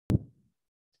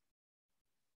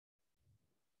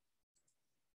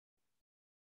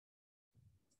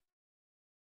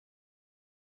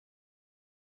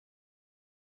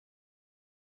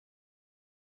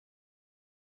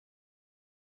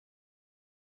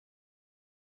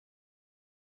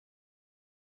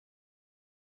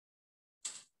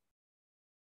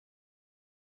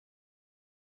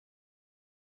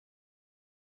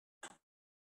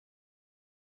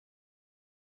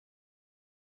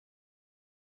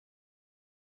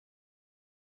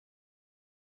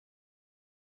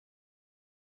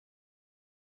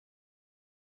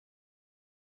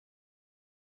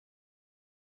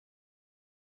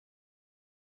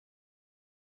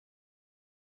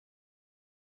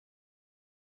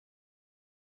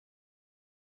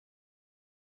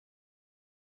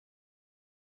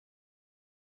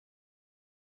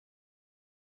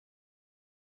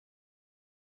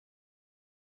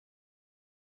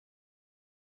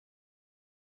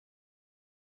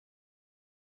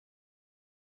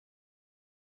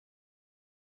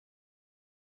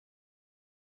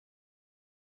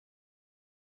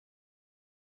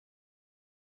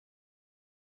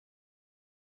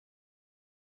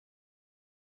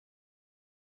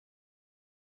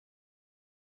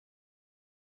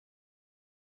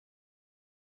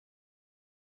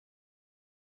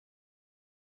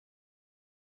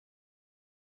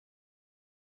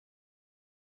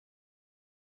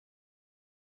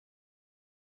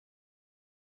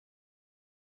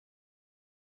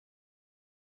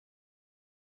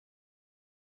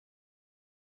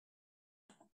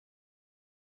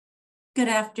Good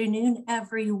afternoon,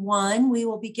 everyone. We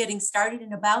will be getting started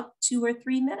in about 2 or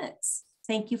 3 minutes.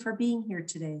 Thank you for being here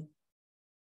today.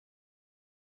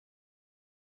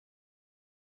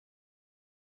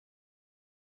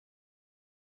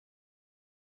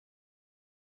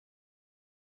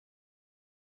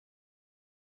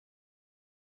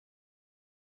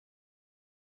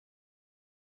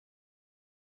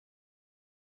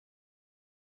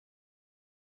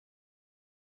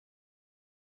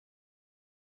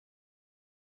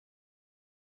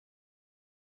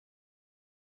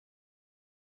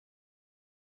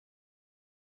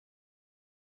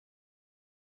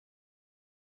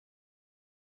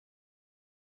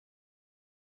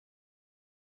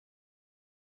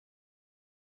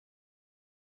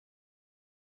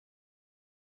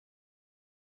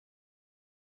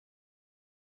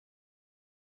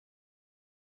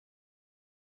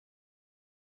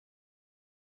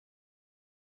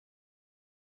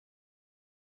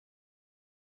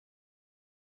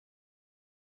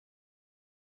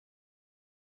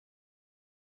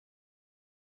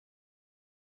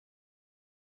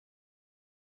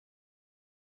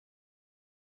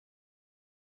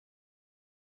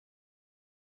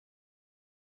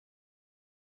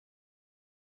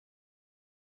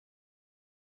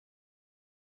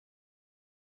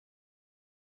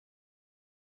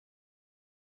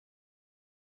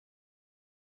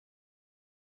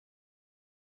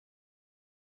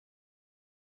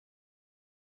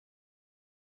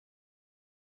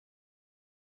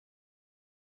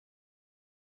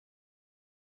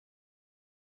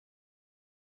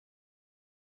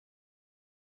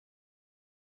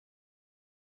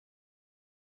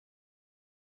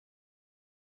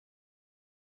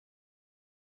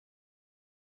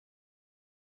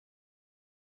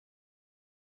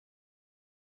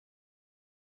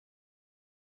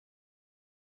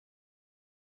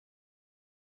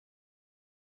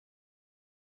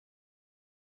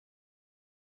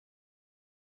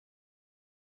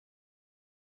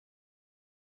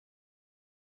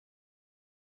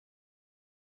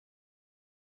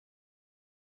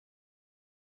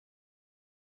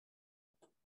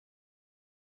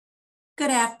 Good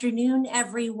afternoon,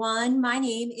 everyone. My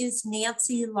name is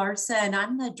Nancy Larson.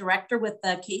 I'm the director with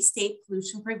the K-State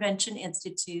Pollution Prevention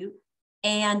Institute,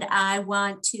 and I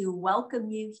want to welcome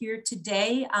you here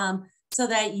today so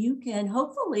that you can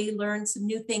hopefully learn some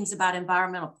new things about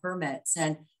environmental permits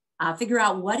and figure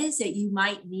out what is it you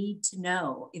might need to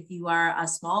know if you are a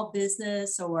small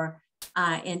business or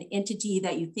an entity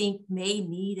that you think may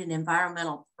need an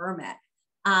environmental permit.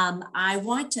 I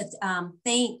want to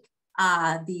thank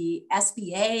the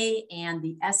SBA and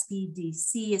the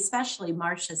SBDC, especially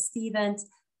Marcia Stevens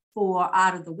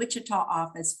out of the Wichita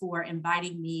office for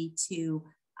inviting me to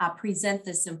present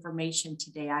this information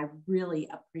today. I really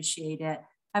appreciate it.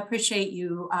 I appreciate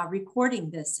you recording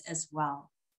this as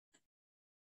well.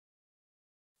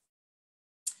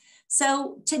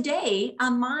 So today,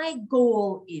 my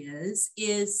goal is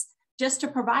just to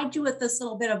provide you with this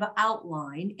little bit of an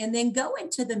outline and then go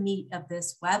into the meat of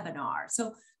this webinar.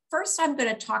 So first, I'm going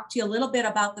to talk to you a little bit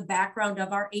about the background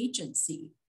of our agency,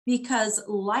 because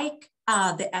like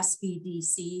the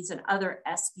SBDCs and other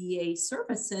SBA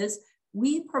services,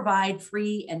 we provide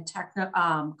free and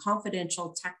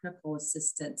confidential technical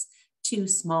assistance to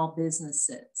small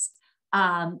businesses.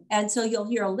 And so you'll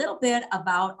hear a little bit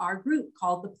about our group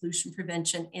called the Pollution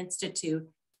Prevention Institute,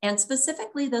 and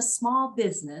specifically the Small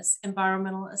Business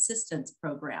Environmental Assistance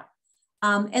Program.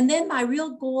 And then my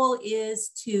real goal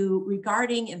is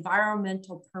regarding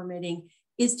environmental permitting,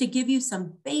 is to give you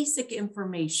some basic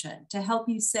information to help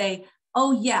you say,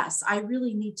 oh yes, I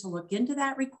really need to look into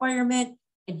that requirement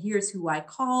and here's who I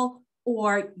call.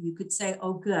 Or you could say,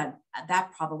 oh good,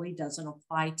 that probably doesn't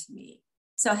apply to me.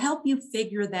 So help you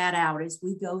figure that out as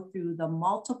we go through the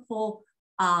multiple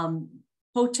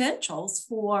potentials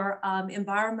for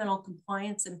environmental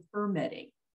compliance and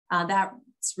permitting.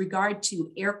 That's regard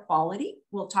to air quality.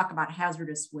 We'll talk about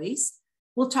hazardous waste.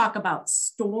 We'll talk about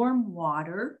storm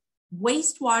water,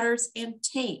 wastewaters, and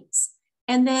tanks.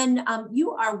 And then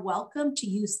you are welcome to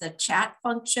use the chat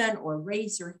function or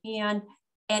raise your hand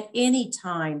at any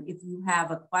time if you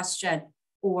have a question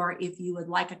or if you would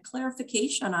like a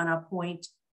clarification on a point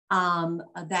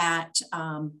that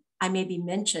I maybe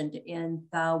mentioned in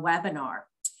the webinar.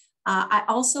 I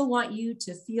also want you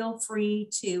to feel free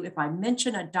to, if I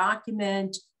mention a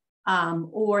document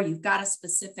or you've got a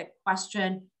specific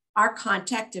question, our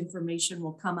contact information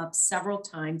will come up several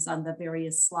times on the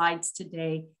various slides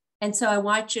today. And so I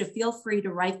want you to feel free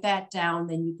to write that down.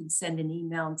 Then you can send an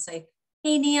email and say,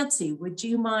 hey, Nancy, would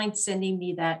you mind sending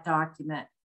me that document?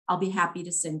 I'll be happy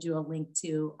to send you a link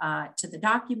to the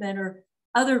document, or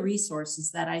other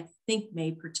resources that I think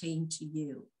may pertain to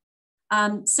you.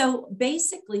 So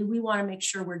basically, we want to make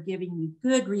sure we're giving you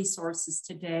good resources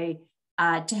today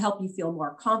to help you feel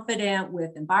more confident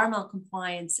with environmental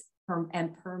compliance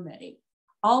and permitting.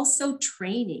 Also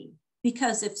training,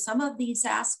 because if some of these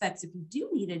aspects, if you do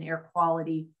need an air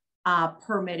quality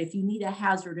permit, if you need a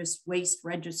hazardous waste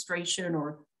registration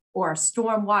or a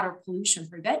stormwater pollution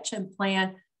prevention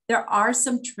plan, there are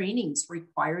some trainings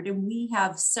required, and we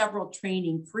have several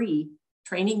free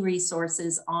training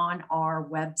resources on our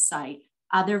website.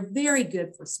 They're very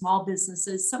good for small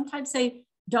businesses. Sometimes they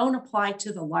don't apply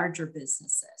to the larger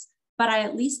businesses, but I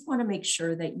at least want to make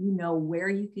sure that you know where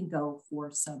you can go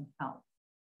for some help.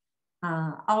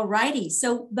 All righty,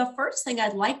 so the first thing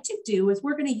I'd like to do is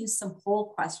we're going to use some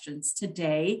poll questions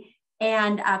today,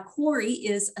 and Corey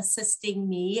is assisting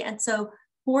me. And so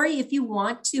Corey, if you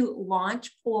want to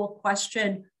launch poll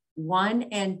question 1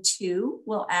 and 2,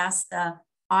 we'll ask the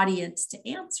audience to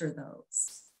answer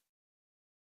those.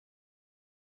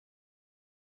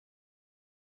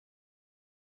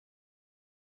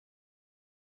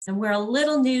 And we're a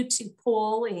little new to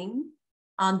polling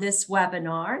on this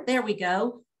webinar. There we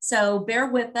go. So bear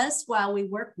with us while we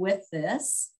work with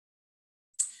this.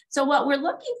 So what we're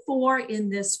looking for in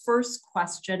this first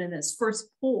question, in this first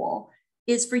poll,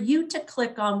 is for you to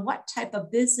click on what type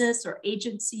of business or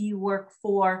agency you work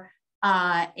for.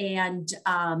 And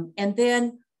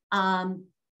then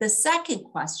the second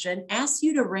question asks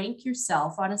you to rank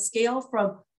yourself on a scale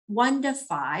from 1 to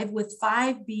 5, with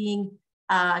 5 being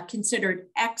considered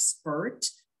expert,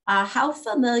 how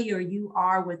familiar you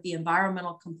are with the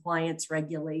environmental compliance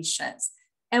regulations.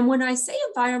 And when I say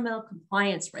environmental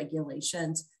compliance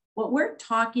regulations, what we're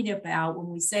talking about when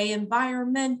we say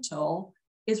environmental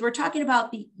is we're talking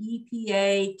about the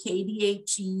EPA,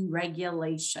 KDHE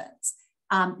regulations,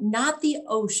 not the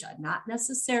OSHA, not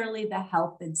necessarily the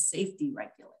health and safety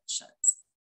regulations.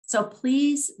 So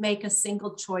please make a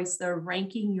single choice there,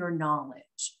 ranking your knowledge.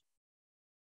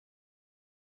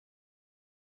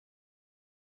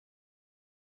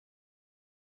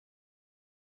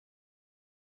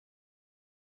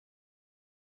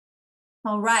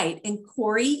 All right, and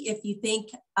Corey, if you think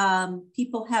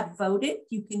people have voted,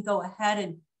 you can go ahead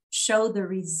and show the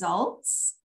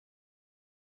results.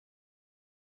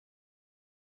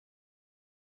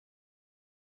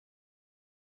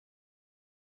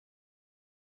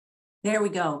 There we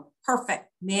go,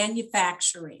 perfect,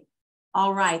 manufacturing.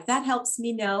 All right, that helps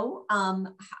me know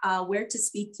where to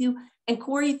speak to. And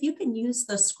Corey, if you can use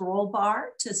the scroll bar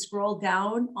to scroll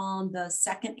down on the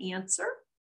second answer.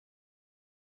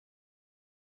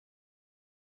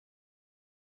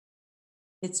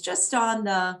 It's just on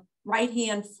the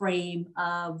right-hand frame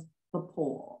of the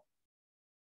poll.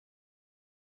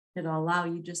 It'll allow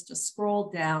you just to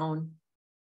scroll down.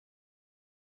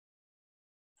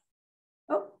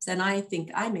 Oops, and I think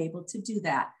I'm able to do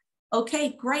that. Okay,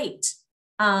 great.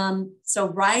 So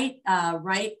ranked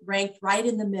right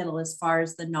in the middle as far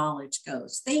as the knowledge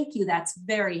goes. Thank you, that's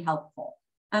very helpful.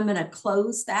 I'm gonna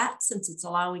close that since it's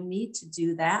allowing me to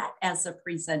do that as a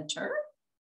presenter.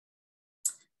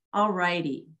 All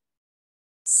righty.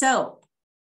 So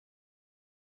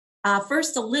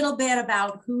first, a little bit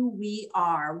about who we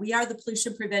are. We are the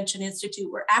Pollution Prevention Institute.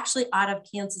 We're actually out of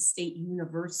Kansas State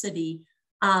University,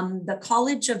 the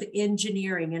College of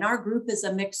Engineering, and our group is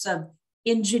a mix of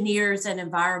engineers and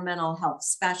environmental health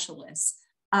specialists.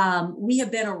 We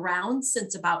have been around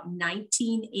since about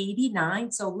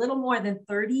 1989, so a little more than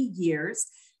 30 years.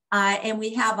 And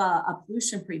we have a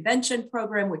pollution prevention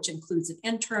program, which includes an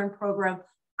intern program.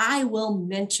 I will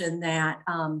mention that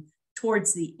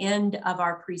towards the end of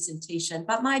our presentation,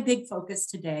 but my big focus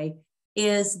today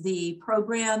is the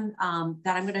program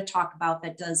that I'm going to talk about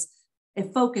it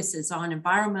focuses on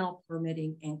environmental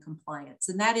permitting and compliance,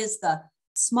 and that is the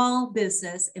Small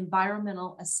Business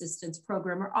Environmental Assistance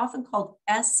Program, or often called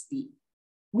SB.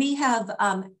 We have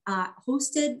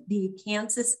hosted the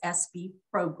Kansas SB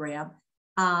program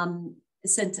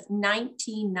since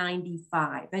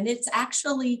 1995, and it's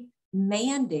actually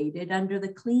mandated under the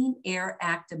Clean Air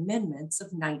Act amendments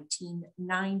of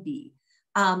 1990.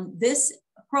 This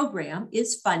program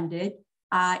is funded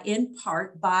in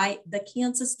part by the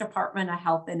Kansas Department of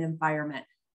Health and Environment.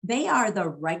 They are the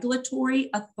regulatory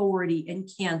authority in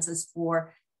Kansas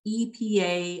for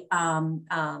EPA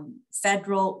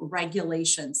federal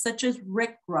regulations, such as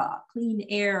RCRA, Clean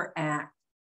Air Act,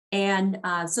 and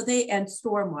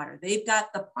stormwater. They've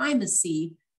got the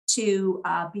primacy to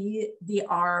be the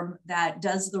arm that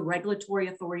does the regulatory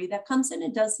authority that comes in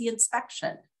and does the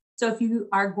inspection. So if you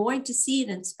are going to see an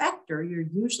inspector, you're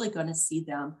usually going to see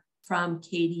them from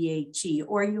KDHE,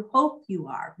 or you hope you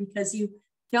are, because you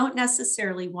don't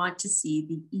necessarily want to see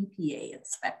the EPA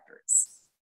inspectors.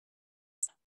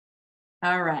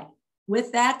 All right.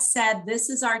 With that said, this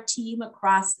is our team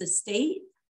across the state.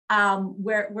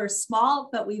 We're small,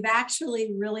 but we've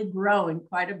actually really grown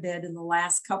quite a bit in the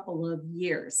last couple of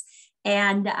years.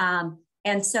 And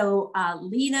so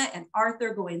Lena and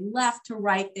Arthur going left to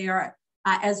right there,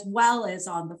 as well as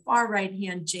on the far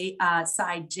right-hand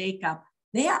side, Jacob,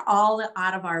 they are all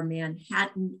out of our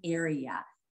Manhattan area.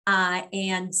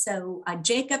 And so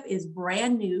Jacob is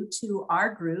brand new to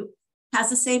our group, has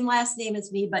the same last name as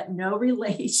me, but no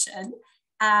relation.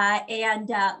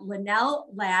 And Linnell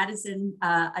Ladd is in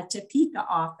a Topeka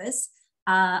office.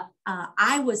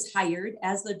 I was hired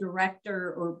as the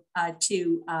director or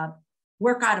to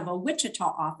work out of a Wichita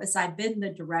office. I've been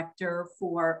the director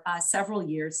for several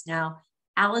years now.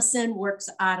 Allison works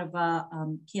out of a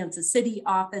Kansas City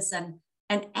office,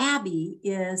 and Abby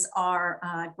is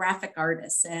our graphic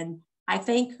artist. And I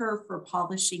thank her for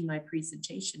polishing my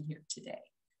presentation here today.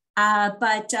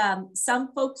 But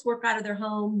some folks work out of their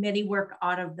home, many work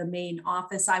out of the main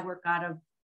office. I work out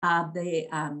of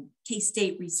the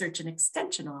K-State Research and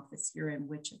Extension office here in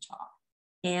Wichita.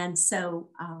 And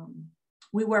so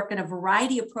we work in a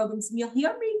variety of programs, and you'll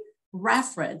hear me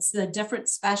reference the different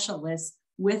specialists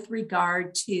with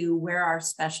regard to where our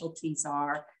specialties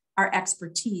are, our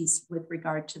expertise with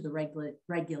regard to the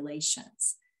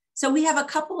regulations. So we have a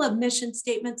couple of mission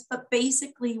statements, but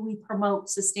basically we promote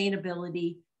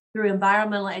sustainability through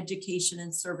environmental education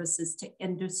and services to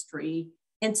industry,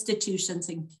 institutions,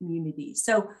 and communities.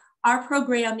 So our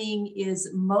programming is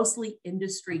mostly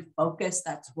industry focused.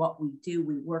 That's what we do.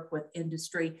 We work with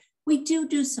industry. We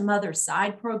do some other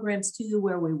side programs too,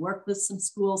 where we work with some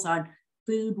schools on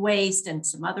food waste and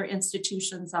some other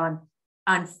institutions on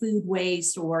food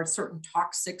waste or certain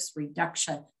toxics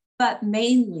reduction. But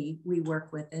mainly we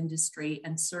work with industry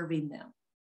and serving them.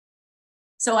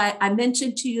 So I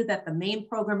mentioned to you that the main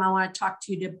program I want to talk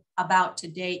to you about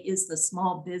today is the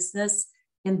Small Business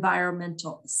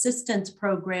Environmental Assistance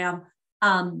Program.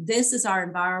 This is our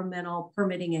environmental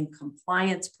permitting and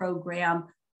compliance program,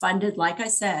 funded, like I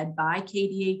said, by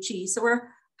KDHE. So we're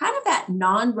kind of that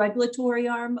non-regulatory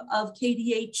arm of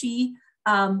KDHE,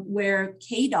 where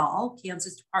KDOL,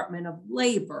 Kansas Department of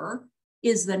Labor,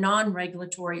 is the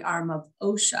non-regulatory arm of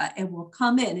OSHA, and will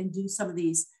come in and do some of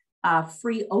these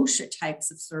free OSHA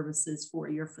types of services for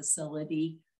your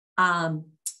facility.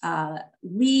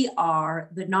 We are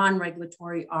the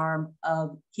non-regulatory arm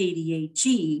of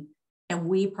KDHE, and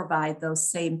we provide those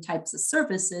same types of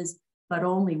services, but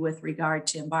only with regard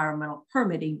to environmental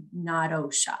permitting, not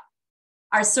OSHA.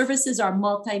 Our services are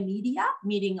multimedia,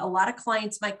 meaning a lot of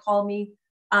clients might call me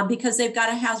because they've got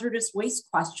a hazardous waste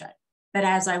question. But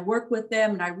as I work with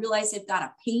them and I realize they've got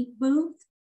a paint booth,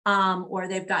 or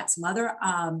they've got some other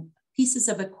pieces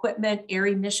of equipment, air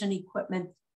emission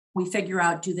equipment, we figure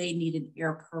out, do they need an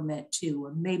air permit too?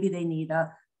 Or maybe they need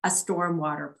a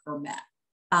stormwater permit.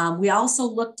 We also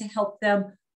look to help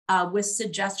them with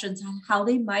suggestions on how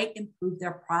they might improve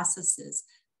their processes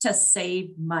to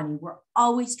save money. We're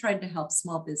always trying to help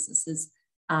small businesses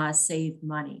save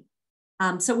money.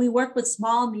 So we work with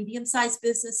small, medium-sized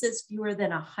businesses. Fewer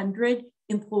than 100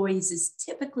 employees is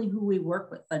typically who we work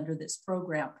with under this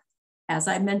program. As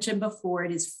I mentioned before,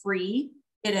 it is free.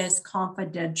 It is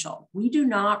confidential. We do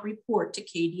not report to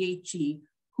KDHE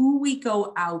who we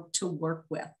go out to work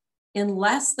with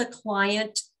unless the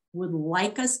client would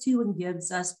like us to and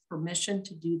gives us permission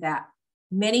to do that.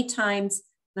 Many times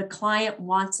the client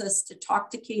wants us to talk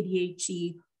to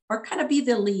KDHE or kind of be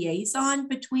the liaison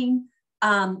between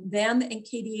them and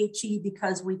KDHE,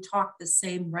 because we talk the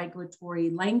same regulatory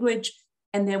language,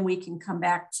 and then we can come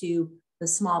back to the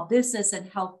small business and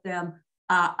help them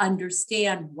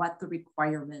understand what the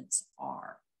requirements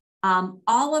are.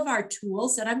 All of our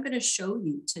tools that I'm going to show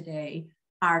you today,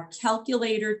 our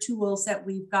calculator tools that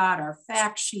we've got, our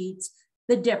fact sheets,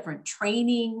 the different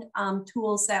training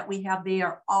tools that we have, they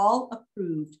are all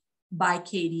approved by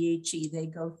KDHE. They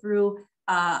go through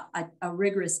a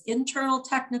rigorous internal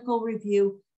technical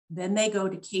review, then they go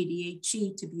to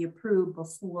KDHE to be approved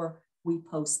before we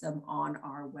post them on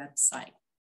our website.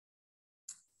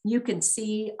 You can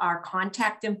see our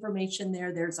contact information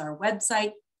there. There's our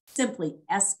website, simply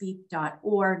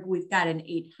sbeep.org. We've got an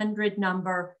 800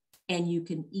 number, and you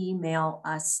can email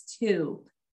us too.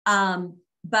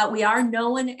 But we are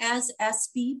known as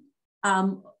SBEEP.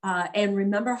 And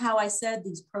remember how I said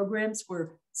these programs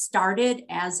were started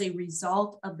as a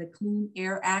result of the Clean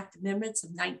Air Act amendments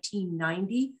of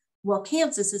 1990. Well,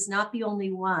 Kansas is not the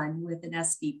only one with an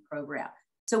SBEEP program.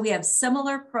 So we have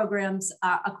similar programs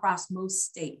across most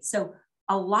states. So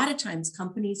a lot of times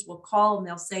companies will call and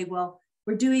they'll say, well,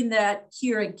 we're doing that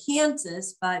here in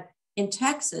Kansas, but in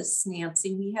Texas,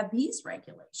 Nancy, we have these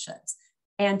regulations.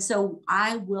 And so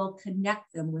I will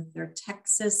connect them with their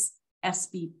Texas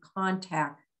SB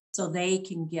contact so they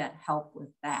can get help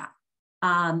with that.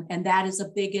 And that is a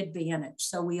big advantage.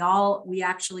 So we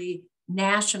actually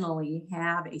nationally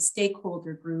have a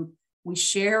stakeholder group. We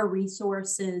share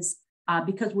resources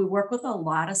because we work with a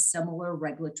lot of similar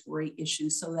regulatory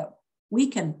issues so that we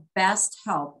can best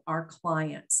help our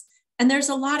clients. And there's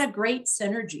a lot of great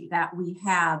synergy that we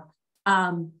have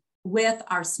with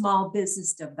our small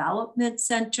business development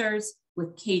centers,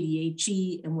 with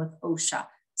KDHE and with OSHA.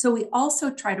 So we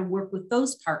also try to work with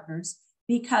those partners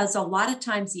because a lot of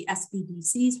times the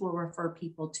SBDCs will refer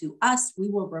people to us. We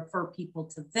will refer people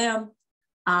to them.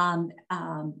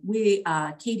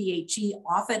 KDHE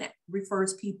often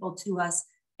refers people to us,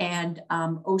 and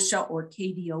OSHA or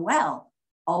KDOL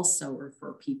also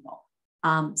refer people.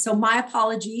 So my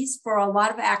apologies for a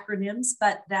lot of acronyms,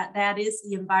 but that is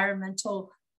the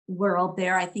environmental world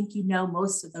there. I think you know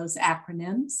most of those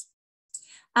acronyms.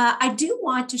 I do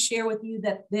want to share with you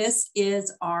that this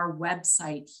is our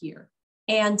website here.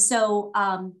 And so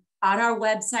on our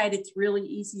website, it's really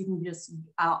easy. You can just,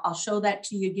 I'll show that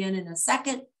to you again in a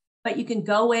second, but you can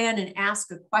go in and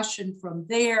ask a question from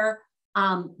there.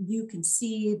 You can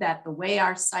see that the way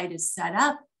our site is set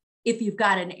up, if you've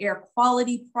got an air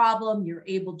quality problem, you're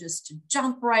able just to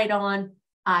jump right on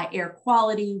air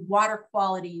quality, water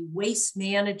quality, waste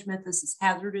management. This is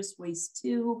hazardous waste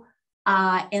too.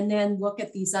 And then look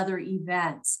at these other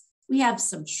events. We have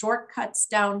some shortcuts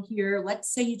down here.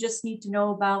 Let's say you just need to know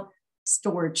about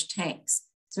storage tanks.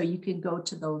 So you can go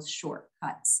to those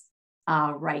shortcuts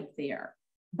right there.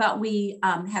 But we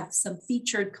have some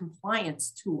featured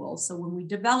compliance tools. So when we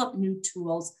develop new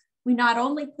tools, we not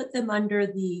only put them under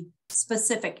the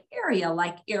specific area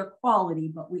like air quality,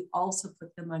 but we also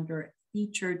put them under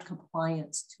featured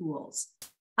compliance tools.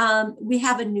 We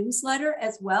have a newsletter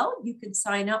as well you can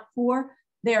sign up for.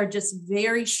 They are just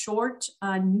very short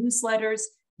newsletters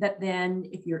that then,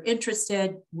 if you're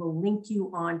interested, will link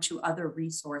you on to other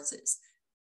resources.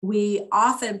 We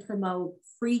often promote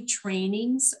free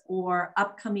trainings or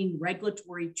upcoming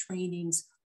regulatory trainings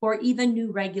or even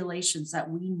new regulations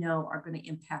that we know are going to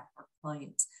impact our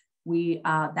clients.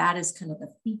 That is kind of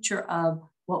the feature of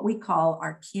what we call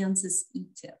our Kansas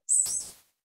eTips.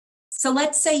 So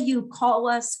let's say you call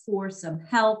us for some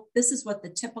help. This is what the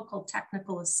typical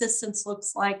technical assistance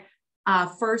looks like.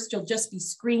 First, you'll just be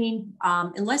screened,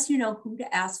 unless you know who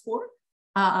to ask for.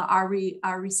 Our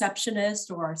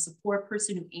receptionist or our support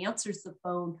person who answers the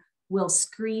phone will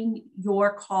screen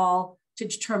your call to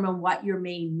determine what your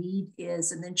main need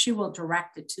is, and then she will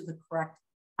direct it to the correct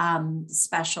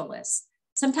specialist.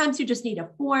 Sometimes you just need a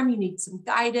form, you need some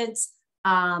guidance.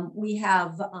 We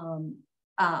have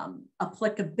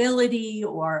applicability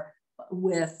or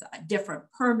with different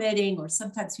permitting, or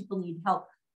sometimes people need help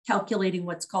calculating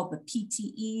what's called the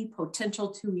PTE,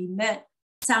 potential to emit.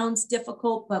 Sounds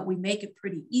difficult, but we make it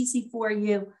pretty easy for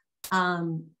you.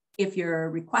 If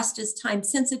your request is time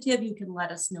sensitive, you can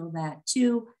let us know that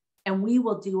too, and we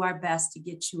will do our best to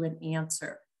get you an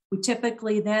answer. We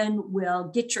typically then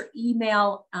will get your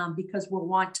email because we'll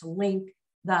want to link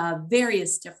the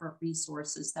various different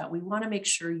resources that we want to make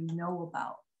sure you know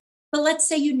about. But let's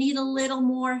say you need a little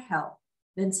more help.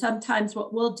 Then sometimes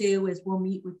what we'll do is we'll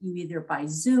meet with you either by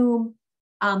Zoom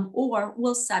or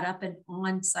we'll set up an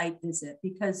on-site visit,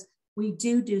 because we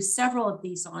do several of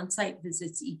these on-site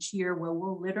visits each year where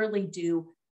we'll literally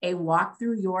do a walk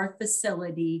through your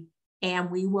facility, and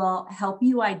we will help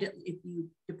you,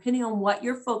 depending on what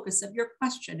your focus of your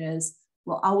question is,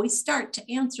 we'll always start to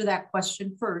answer that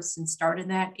question first and start in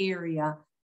that area,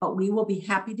 but we will be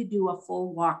happy to do a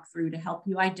full walkthrough to help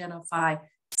you identify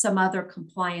some other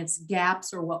compliance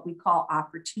gaps or what we call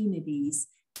opportunities.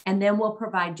 And then we'll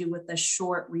provide you with a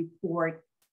short report,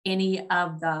 any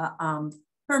of the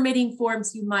permitting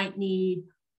forms you might need,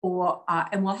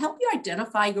 and we'll help you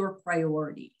identify your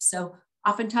priority. So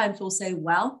oftentimes we'll say,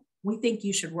 well, we think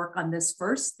you should work on this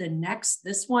first, then next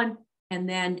this one. And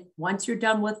then once you're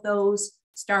done with those,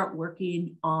 start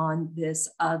working on this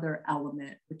other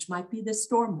element, which might be the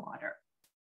stormwater.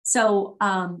 So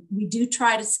we do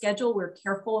try to schedule. We're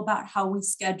careful about how we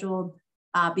schedule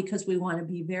because we want to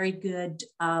be very good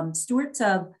stewards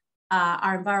of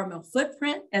our environmental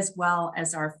footprint as well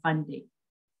as our funding.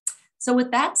 So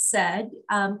with that said,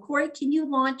 Corey, can you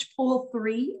launch poll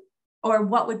 3? Or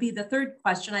what would be the third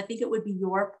question? I think it would be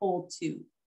your poll 2.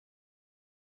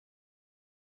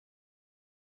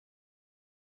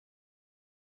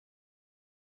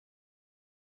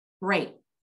 Great.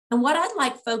 And what I'd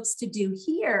like folks to do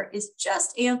here is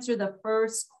just answer the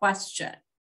first question.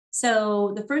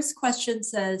 So the first question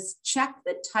says, check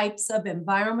the types of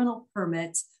environmental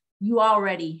permits you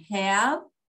already have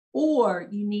or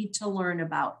you need to learn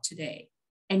about today.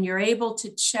 And you're able to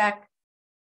check,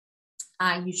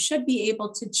 you should be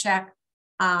able to check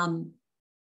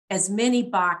as many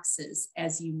boxes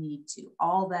as you need to,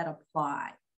 all that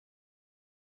apply.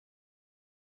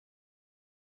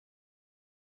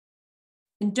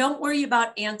 And don't worry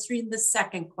about answering the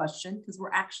second question because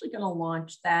we're actually going to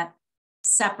launch that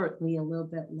separately a little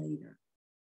bit later.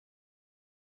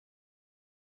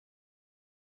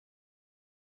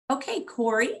 Okay,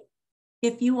 Corey,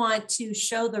 if you want to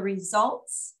show the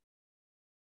results.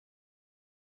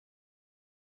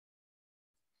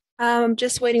 I'm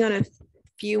just waiting on a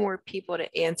few more people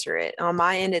to answer it. On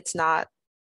my end, it's not.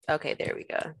 Okay, there we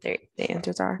go. There, the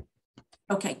answers are.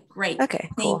 Okay, great. Okay,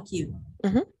 cool. Thank you.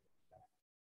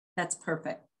 That's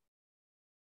perfect.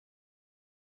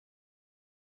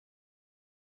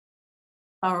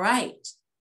 All right,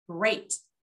 great.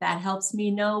 That helps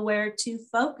me know where to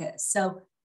focus. So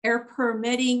air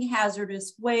permitting,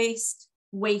 hazardous waste,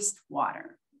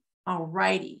 wastewater. All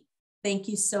righty. Thank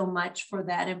you so much for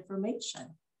that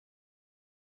information.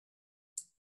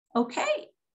 Okay.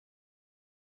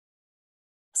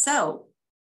 So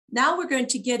now we're going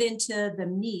to get into the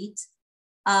meat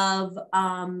of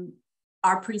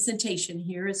our presentation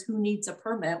here is who needs a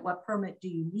permit? What permit do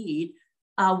you need?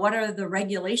 What are the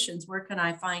regulations? Where can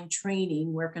I find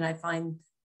training? Where can I find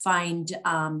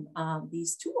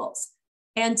these tools?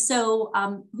 And so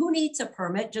who needs a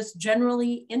permit? Just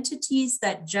generally entities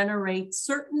that generate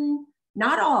certain,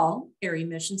 not all air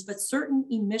emissions, but certain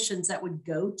emissions that would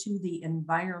go to the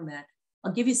environment.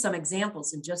 I'll give you some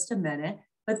examples in just a minute,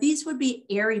 but these would be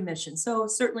air emissions. So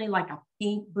certainly like a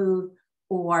paint booth,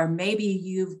 or maybe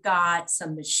you've got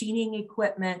some machining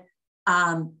equipment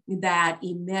that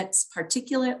emits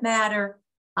particulate matter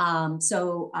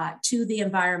to the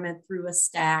environment through a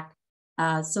stack.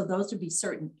 So those would be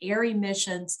certain air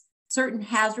emissions, certain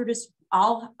hazardous,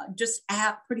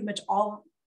 pretty much all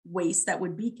waste that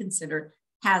would be considered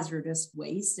hazardous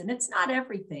waste. And it's not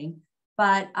everything,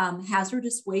 but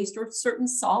hazardous waste or certain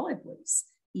solid waste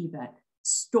even.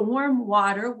 Storm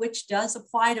water, which does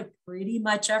apply to pretty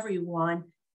much everyone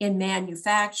in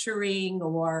manufacturing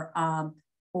or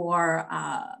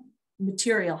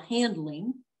material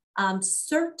handling.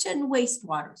 Certain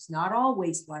wastewaters, not all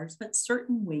wastewaters, but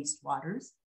certain wastewaters.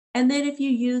 And then if you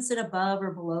use an above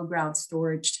or below ground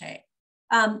storage tank.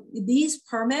 These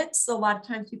permits, a lot of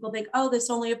times people think, oh, this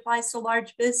only applies to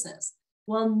large business.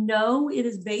 Well, no, it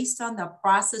is based on the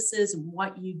processes and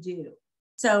what you do.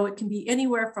 So it can be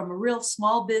anywhere from a real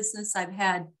small business. I've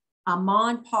had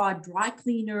mom and pop dry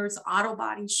cleaners, auto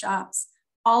body shops,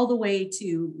 all the way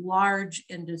to large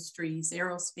industries,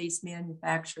 aerospace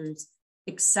manufacturers,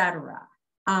 etc.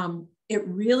 It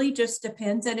really just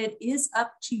depends, and it is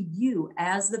up to you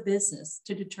as the business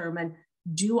to determine,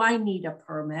 do I need a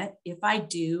permit? If I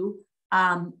do,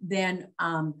 then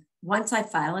once I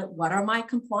file it, what are my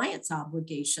compliance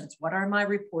obligations? What are my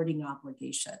reporting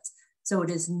obligations? So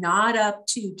it is not up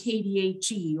to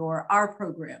KDHE or our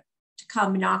program to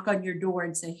come knock on your door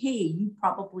and say, hey, you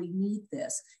probably need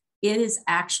this. It is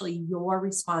actually your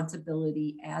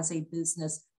responsibility as a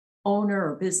business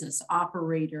owner or business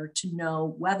operator to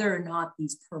know whether or not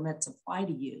these permits apply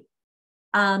to you.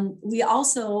 We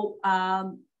also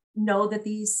know that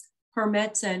these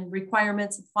permits and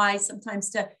requirements apply sometimes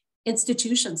to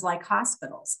institutions like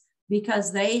hospitals,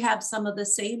 because they have some of the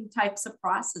same types of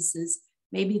processes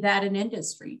maybe that an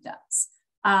industry does.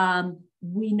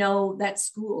 We know that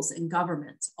schools and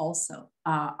governments also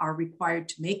are required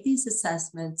to make these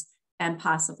assessments and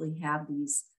possibly have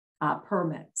these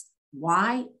permits.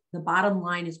 Why? The bottom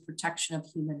line is protection of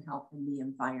human health and the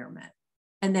environment.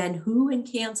 And then who in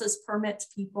Kansas permits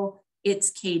people? It's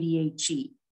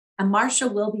KDHE. And Marsha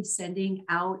will be sending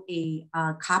out a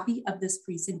copy of this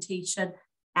presentation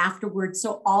afterwards.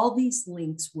 So all these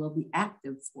links will be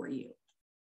active for you.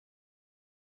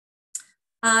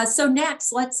 So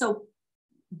next,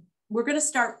 we're going to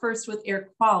start first with air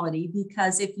quality,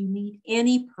 because if you need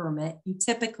any permit, you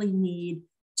typically need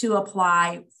to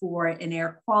apply for an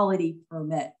air quality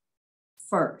permit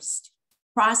first.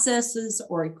 Processes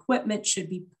or equipment should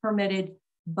be permitted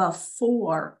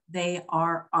before they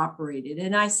are operated.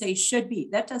 And I say should be.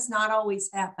 That does not always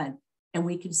happen. And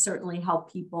we can certainly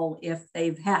help people if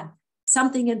they've had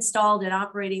something installed and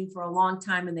operating for a long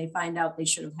time and they find out they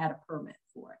should have had a permit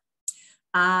for it.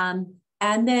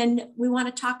 And then we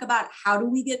want to talk about how do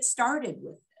we get started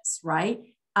with this, right?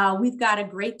 we've got a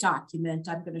great document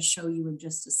I'm going to show you in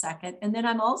just a second. And then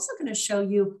I'm also going to show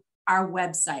you our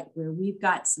website where we've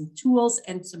got some tools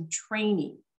and some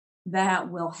training that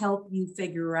will help you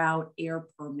figure out air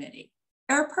permitting.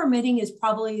 Air permitting is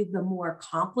probably the more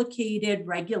complicated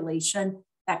regulation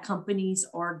that companies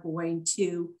are going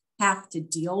to have to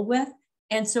deal with.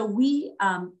 And so we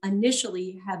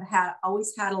initially have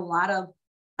always had a lot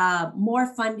of more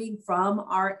funding from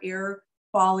our air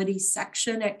quality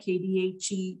section at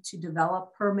KDHE to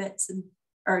develop permits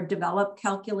or develop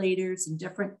calculators and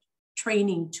different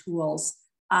training tools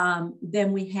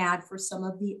than we had for some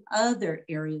of the other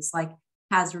areas like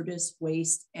hazardous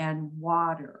waste and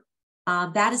water.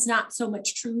 That is not so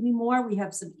much true anymore. We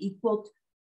have some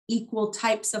equal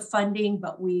types of funding,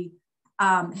 but we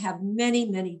have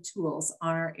many tools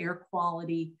on our air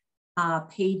quality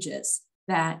pages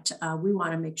that we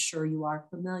want to make sure you are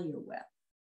familiar with.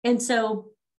 And so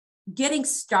getting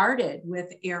started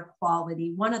with air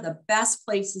quality, one of the best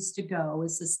places to go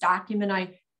is this document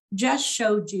I just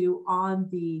showed you on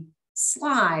the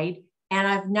slide, and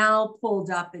I've now pulled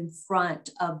up in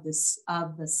front of the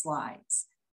slides.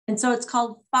 And so it's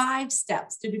called 5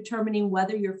 Steps to Determining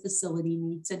Whether Your Facility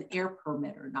Needs an Air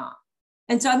Permit or Not.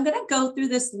 And so I'm going to go through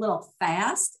this a little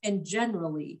fast and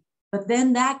generally, but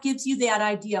then that gives you that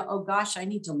idea, oh gosh, I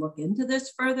need to look into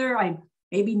this further. I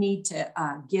maybe need to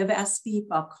give SVEEP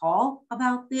a call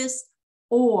about this,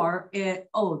 or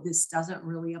this doesn't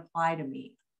really apply to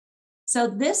me. So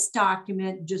this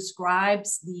document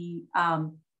describes the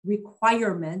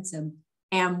requirements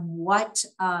and what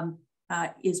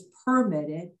is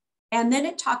permitted. And then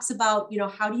it talks about,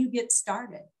 how do you get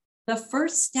started? The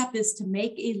first step is to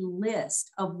make a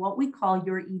list of what we call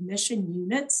your emission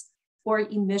units or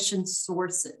emission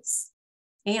sources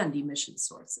and emission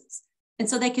sources. And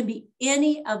so they can be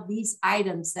any of these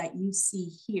items that you see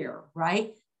here,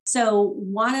 right? So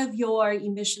one of your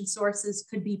emission sources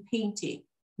could be painting.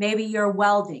 Maybe you're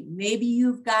welding. Maybe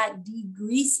you've got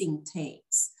degreasing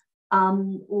tanks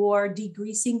or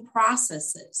degreasing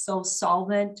processes. So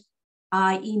solvent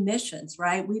emissions,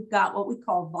 right? We've got what we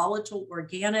call volatile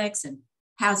organics and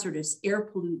hazardous air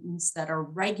pollutants that are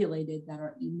regulated, that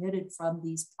are emitted from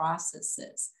these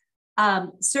processes.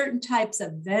 Certain types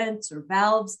of vents or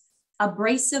valves.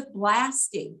 Abrasive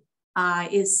blasting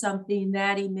is something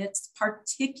that emits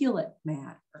particulate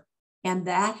matter, and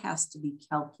that has to be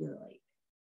calculated.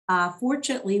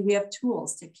 Fortunately, we have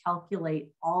tools to calculate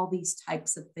all these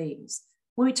types of things.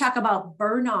 When we talk about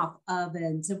burn-off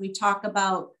ovens and we talk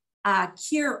about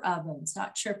cure ovens,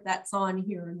 not sure if that's on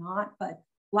here or not, but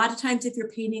a lot of times if you're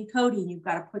painting coating, you've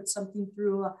got to put something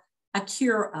through a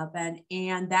cure oven,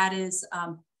 and that is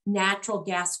natural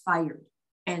gas fired.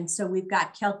 And so we've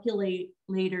got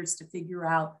calculators to figure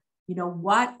out,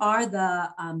 what are the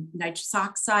nitrous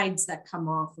oxides that come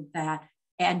off of that,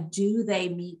 and do they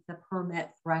meet the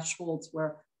permit thresholds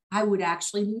where I would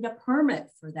actually need a permit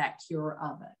for that cure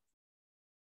oven.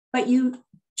 But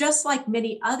just like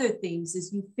many other things,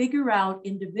 is you figure out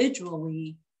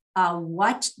individually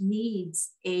what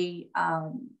needs a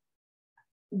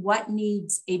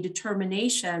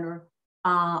determination or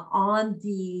on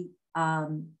the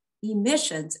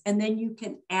emissions, and then you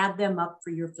can add them up for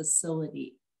your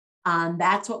facility.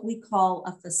 That's what we call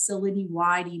a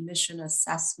facility-wide emission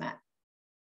assessment.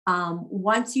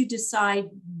 Once you decide,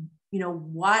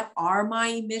 what are my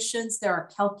emissions, there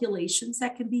are calculations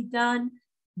that can be done.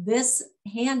 This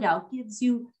handout gives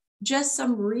you just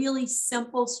some really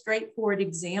simple, straightforward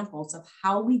examples of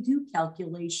how we do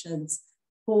calculations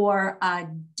for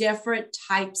different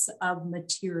types of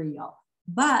material.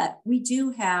 But we do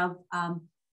have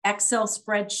Excel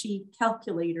spreadsheet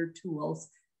calculator tools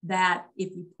that,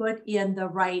 if you put in the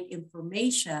right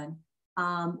information,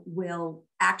 will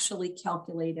actually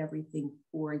calculate everything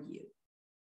for you.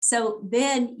 So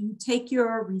then you take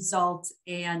your results,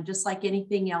 and just like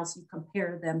anything else, you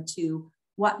compare them to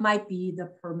what might be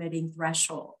the permitting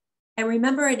threshold. And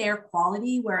remember, in air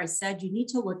quality, where I said you need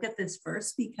to look at this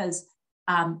first, because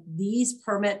these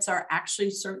permits are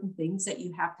actually certain things that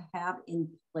you have to have in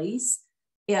place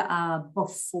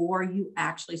before you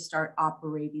actually start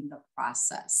operating the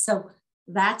process. So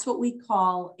that's what we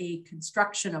call a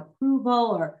construction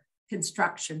approval or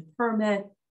construction permit.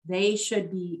 They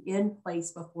should be in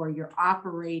place before you're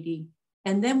operating.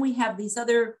 And then we have these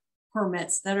other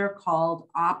permits that are called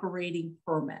operating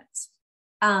permits.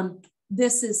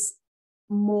 This is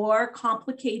more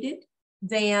complicated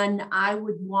than I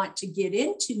would want to get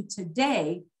into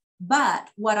today. But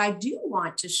what I do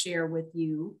want to share with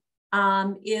you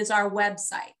is our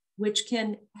website, which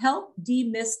can help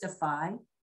demystify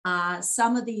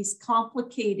some of these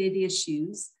complicated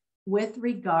issues with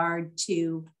regard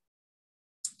to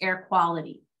air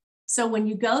quality. So when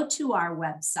you go to our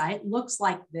website, looks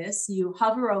like this, you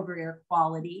hover over air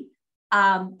quality.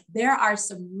 There are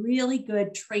some really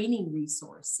good training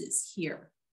resources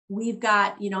here. We've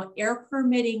got, air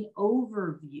permitting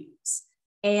overviews,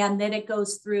 and then it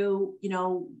goes through,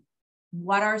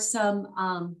 what are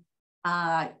some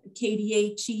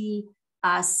KDHE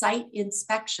site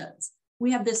inspections.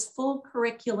 We have this full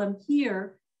curriculum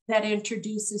here that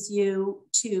introduces you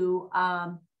to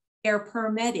air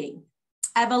permitting.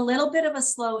 I have a little bit of a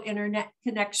slow internet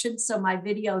connection, so my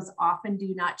videos often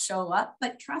do not show up,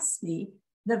 but trust me,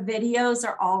 the videos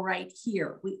are all right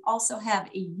here. We also have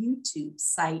a YouTube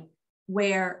site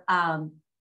where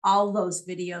all those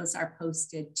videos are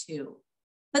posted too.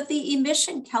 But the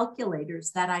emission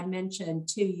calculators that I mentioned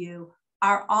to you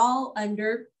are all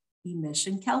under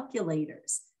emission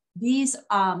calculators. These,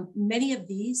 many of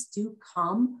these do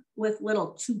come with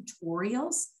little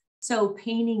tutorials. So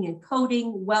painting and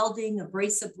coating, welding,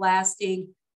 abrasive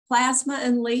blasting, plasma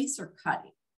and laser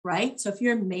cutting, right? So if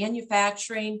you're in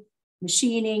manufacturing,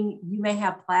 machining, you may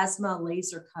have plasma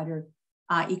laser cutter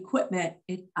equipment.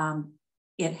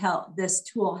 This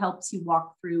tool helps you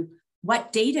walk through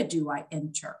what data do I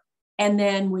enter? And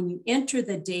then when you enter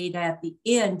the data at the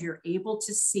end, you're able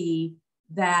to see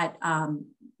that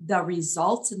the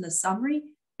results in the summary,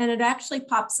 and it actually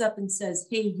pops up and says,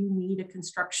 hey, you need a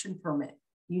construction permit.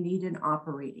 You need an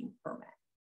operating permit.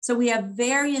 So we have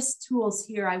various tools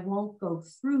here I won't go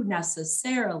through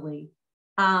necessarily,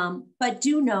 but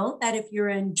do note that if you're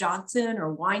in Johnson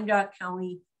or Wyandotte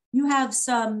County, you have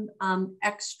some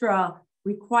extra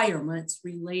requirements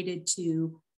related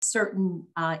to certain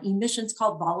emissions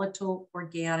called volatile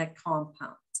organic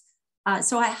compounds.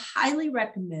 So I highly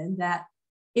recommend that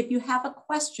if you have a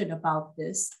question about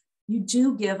this, you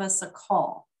do give us a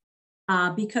call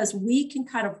because we can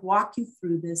kind of walk you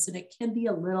through this, and it can be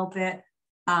a little bit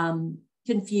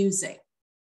confusing.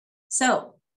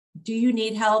 So do you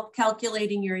need help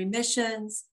calculating your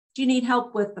emissions? Do you need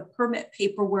help with the permit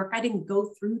paperwork? I didn't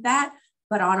go through that,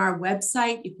 but on our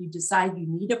website, if you decide you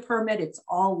need a permit, it's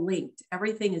all linked.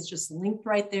 Everything is just linked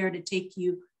right there to take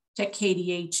you to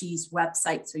KDHE's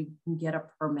website so you can get a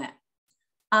permit.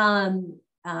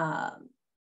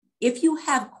 If you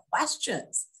have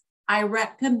questions, I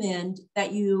recommend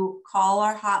that you call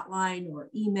our hotline or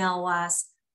email us.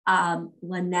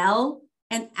 Linnell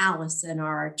and Allison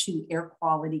are our two air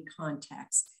quality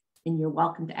contacts, and you're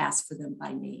welcome to ask for them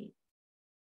by name.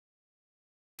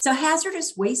 So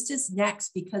hazardous waste is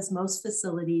next because most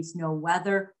facilities know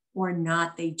whether or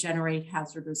not they generate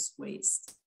hazardous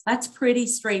waste. That's pretty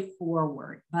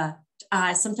straightforward, but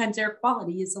sometimes air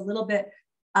quality is a little bit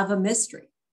of a mystery.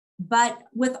 But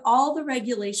with all the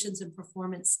regulations and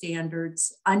performance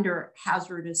standards under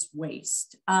hazardous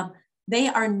waste, they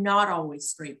are not always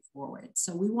straightforward.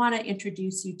 So we want to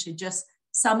introduce you to just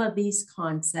some of these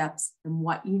concepts and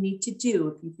what you need to do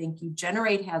if you think you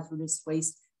generate hazardous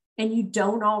waste and you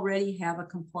don't already have a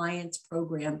compliance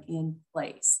program in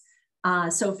place.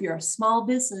 So if you're a small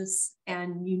business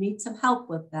and you need some help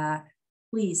with that,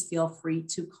 please feel free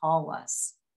to call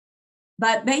us.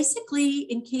 But basically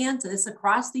in Kansas,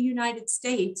 across the United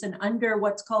States, and under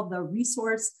what's called the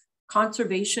Resource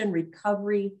Conservation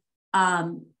Recovery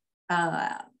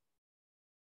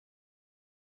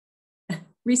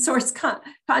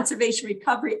Conservation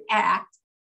Recovery Act,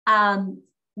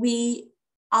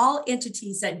 all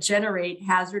entities that generate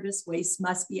hazardous waste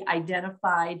must be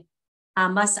identified,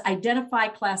 must identify,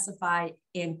 classify,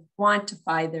 and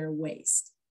quantify their waste.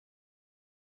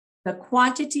 The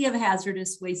quantity of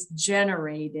hazardous waste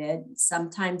generated,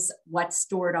 sometimes what's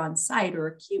stored on site or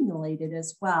accumulated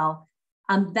as well,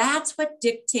 that's what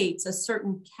dictates a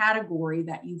certain category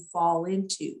that you fall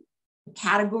into. The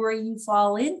category you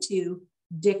fall into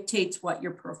dictates what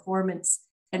your performance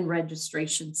and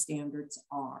registration standards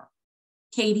are.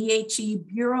 KDHE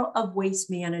Bureau of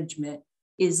Waste Management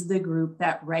is the group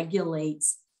that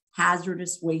regulates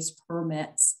hazardous waste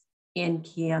permits in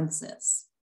Kansas.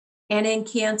 And in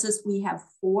Kansas, we have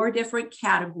 4 different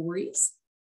categories.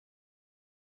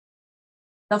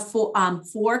 The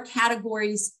four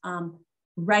categories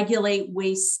regulate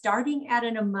waste starting at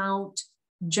an amount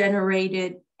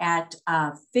generated at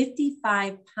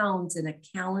 55 pounds in a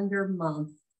calendar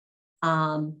month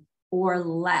or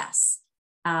less.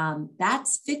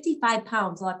 That's 55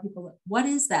 pounds. A lot of people, what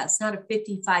is that? It's not a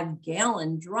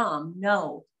 55-gallon drum.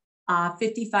 No,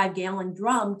 55-gallon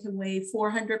drum can weigh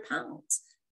 400 pounds.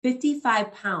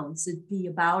 55 pounds would be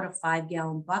about a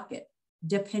 5-gallon bucket,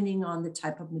 depending on the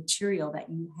type of material that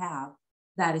you have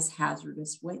that is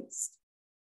hazardous waste.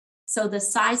 So the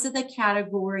size of the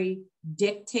category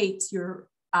dictates your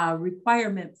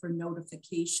requirement for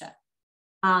notification.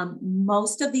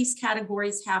 Most of these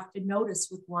categories have to notice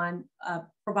with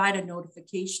provide a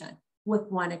notification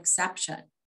with one exception,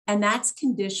 and that's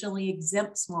conditionally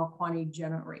exempt small quantity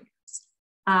generators.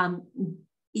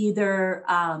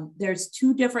 There's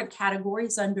two different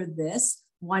categories under this.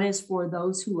 One is for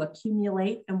those who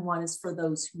accumulate and one is for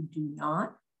those who do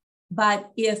not.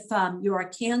 But if you're a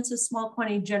Kansas small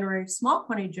quantity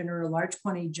generator, large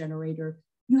quantity generator,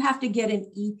 you have to get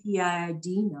an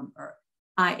EPID number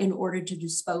in order to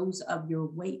dispose of your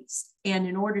waste. And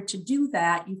in order to do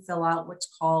that, you fill out what's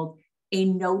called a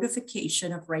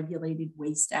notification of regulated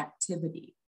waste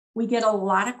activity. We get a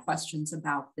lot of questions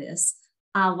about this.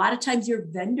 A lot of times your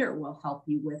vendor will help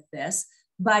you with this,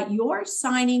 but you're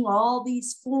signing all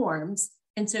these forms.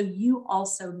 And so you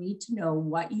also need to know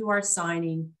what you are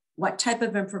signing, what type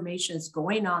of information is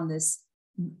going on this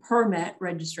permit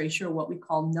registration, or what we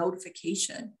call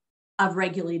notification of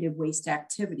regulated waste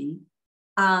activity.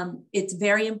 It's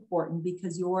very important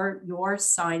because you're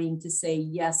signing to say,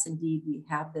 yes, indeed, we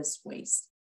have this waste.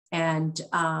 And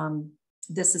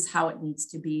this is how it needs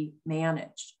to be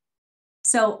managed.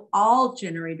 So all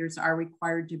generators are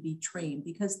required to be trained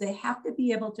because they have to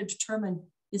be able to determine,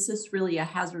 is this really a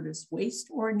hazardous waste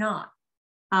or not?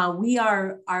 We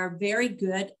are very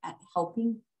good at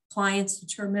helping clients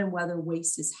determine whether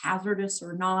waste is hazardous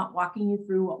or not, walking you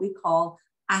through what we call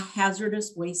a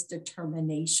hazardous waste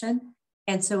determination.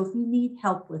 And so if you need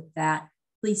help with that,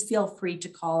 please feel free to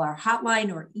call our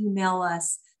hotline or email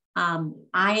us.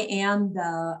 I am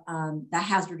the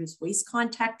hazardous waste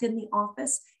contact in the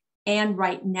office. And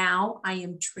right now I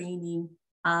am training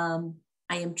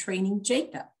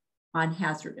Jacob on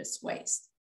hazardous waste.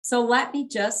 So let me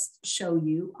just show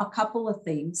you a couple of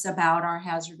things about our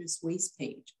hazardous waste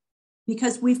page,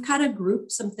 because we've kind of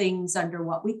grouped some things under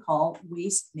what we call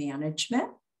waste management.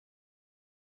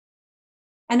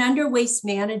 And under waste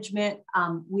management,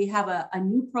 we have a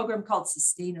new program called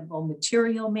Sustainable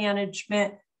Material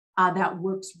Management that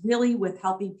works really with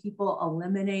helping people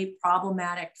eliminate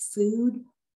problematic food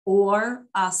or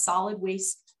solid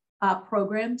waste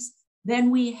programs.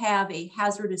 Then we have a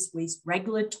hazardous waste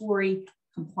regulatory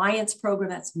compliance program.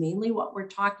 That's mainly what we're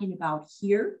talking about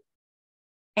here.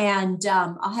 And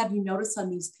I'll have you notice on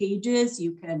these pages,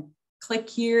 you can click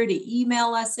here to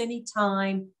email us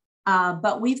anytime.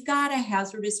 But we've got a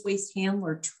hazardous waste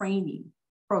handler training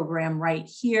program right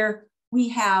here. We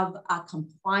have a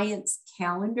compliance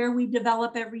calendar we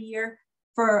develop every year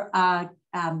for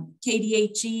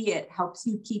KDHE. It helps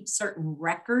you keep certain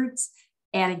records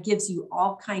and it gives you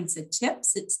all kinds of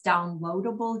tips. It's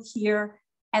downloadable here.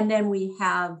 And then we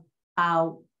have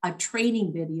a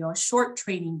training video, a short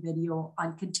training video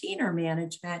on container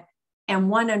management, and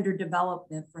one under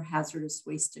development for hazardous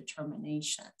waste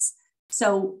determinations.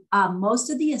 So most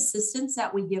of the assistance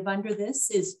that we give under this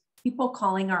is people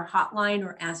calling our hotline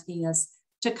or asking us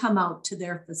to come out to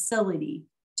their facility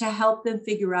to help them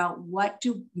figure out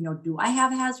do I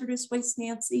have hazardous waste,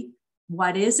 Nancy?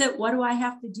 What is it? What do I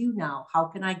have to do now? How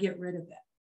can I get rid of it?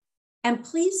 And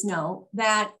please know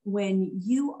that when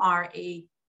you are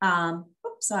I'm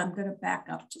going to back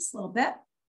up just a little bit.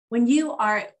 When you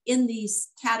are in these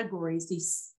categories,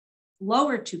 these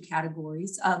lower two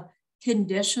categories of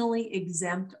conditionally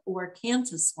exempt or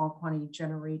Kansas small quantity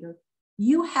generator,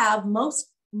 you have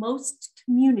most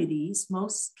communities,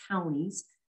 most counties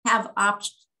have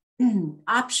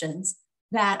options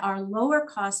that are lower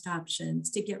cost options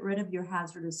to get rid of your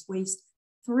hazardous waste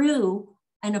through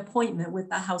an appointment with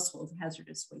the Household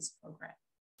Hazardous Waste Program.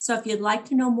 So if you'd like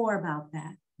to know more about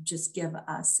that, just give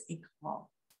us a call.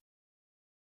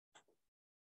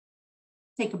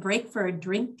 Take a break for a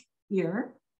drink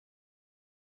here.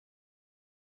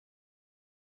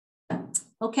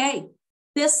 Okay,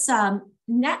 this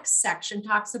next section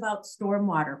talks about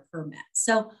stormwater permits.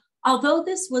 So although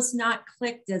this was not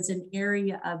clicked as an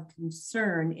area of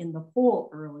concern in the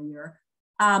poll earlier,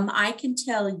 I can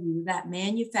tell you that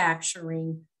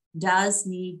manufacturing does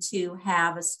need to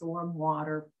have a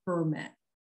stormwater permit.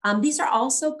 These are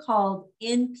also called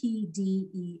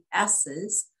NPDESs,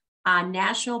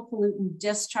 National Pollutant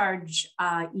Discharge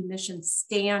Emission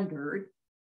Standard.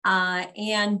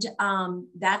 And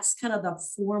that's kind of the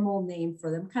formal name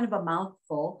for them, kind of a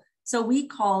mouthful. So we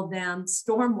call them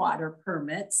stormwater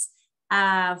permits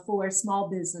for small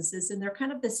businesses, and they're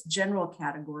kind of this general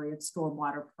category of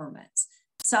stormwater permits.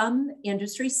 Some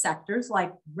industry sectors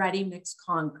like ready-mix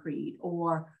concrete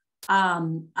or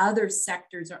other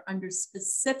sectors are under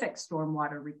specific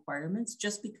stormwater requirements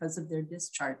just because of their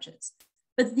discharges.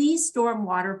 But these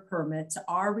stormwater permits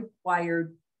are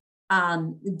required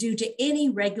due to any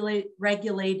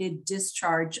regulated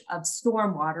discharge of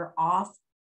stormwater off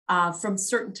from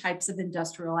certain types of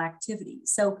industrial activity.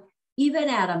 So even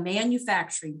at a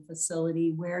manufacturing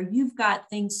facility where you've got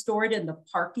things stored in the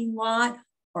parking lot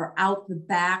or out the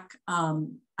back,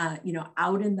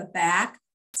 out in the back.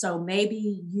 So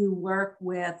maybe you work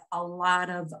with a lot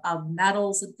of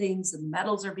metals and things, and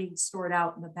metals are being stored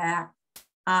out in the back.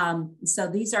 So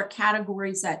these are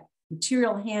categories that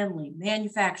material handling,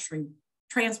 manufacturing,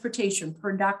 transportation,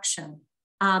 production.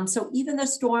 So even the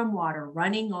stormwater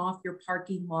running off your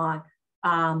parking lot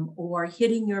or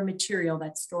hitting your material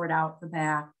that's stored out the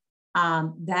back,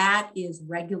 that is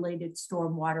regulated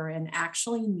stormwater and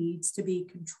actually needs to be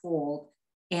controlled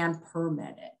and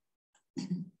permitted.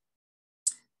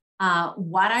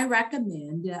 What I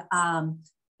recommend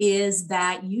is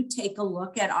that you take a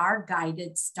look at our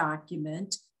guidance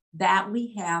document that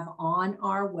we have on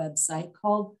our website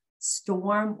called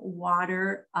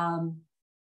Stormwater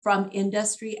from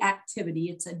Industry Activity.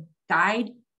 It's a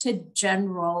guide to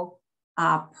general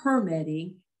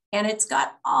permitting, and it's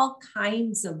got all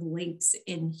kinds of links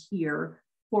in here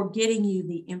for getting you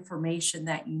the information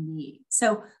that you need.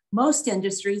 So most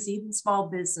industries, even small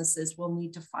businesses, will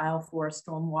need to file for a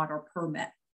stormwater permit.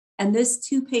 And this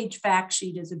 2-page fact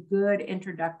sheet is a good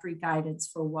introductory guidance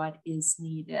for what is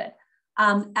needed.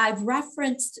 I've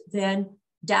referenced then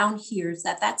down here is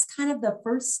that's kind of the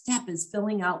first step, is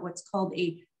filling out what's called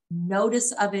a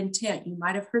notice of intent. You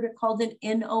might have heard it called an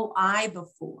NOI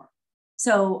before.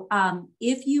 So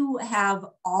if you have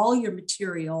all your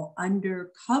material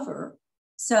under cover,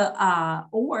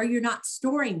 or you're not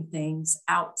storing things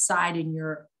outside in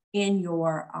your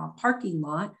parking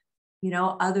lot,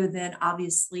 other than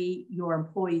obviously your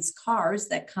employees' cars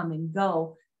that come and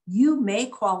go, you may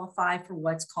qualify for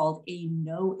what's called a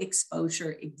no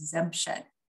exposure exemption.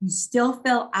 You still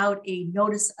fill out a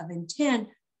notice of intent,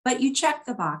 but you check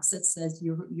the box that says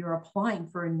you're applying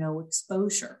for a no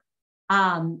exposure.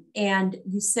 And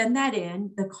you send that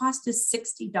in. The cost is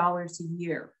 $60 a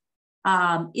year.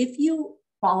 If you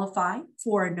qualify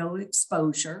for a no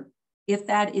exposure, if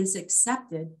that is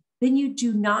accepted, then you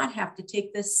do not have to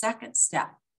take this second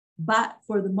step. But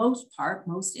for the most part,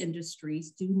 most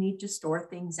industries do need to store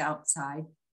things outside.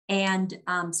 And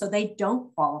so they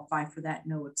don't qualify for that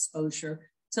no exposure.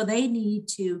 So they need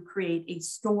to create a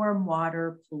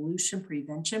stormwater pollution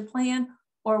prevention plan,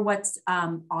 or what's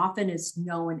often is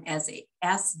known as a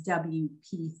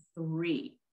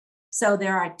SWP3. So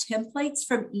there are templates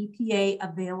from EPA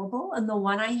available, and the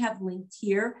one I have linked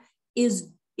here is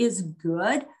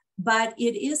good, but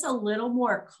it is a little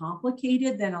more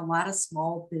complicated than a lot of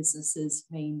small businesses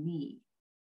may need.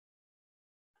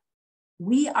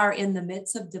 We are in the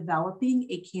midst of developing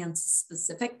a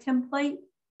Kansas-specific template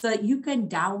so that you can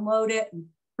download it and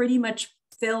pretty much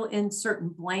fill in certain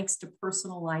blanks to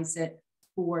personalize it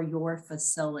for your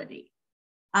facility.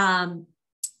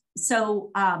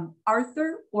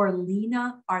 Arthur or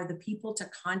Lena are the people to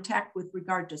contact with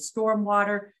regard to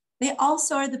stormwater. They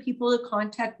also are the people to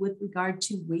contact with regard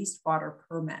to wastewater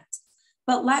permits.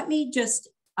 But let me just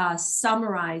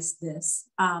summarize this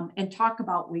and talk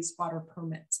about wastewater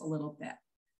permits a little bit,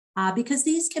 because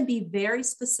these can be very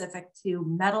specific to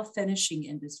metal finishing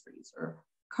industries or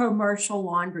commercial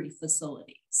laundry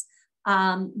facilities.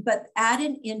 But at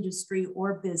an industry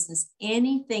or business,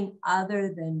 anything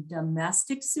other than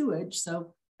domestic sewage,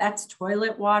 so that's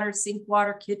toilet water, sink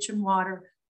water, kitchen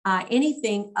water,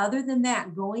 anything other than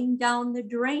that going down the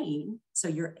drain, so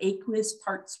your aqueous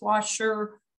parts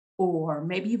washer, or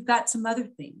maybe you've got some other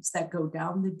things that go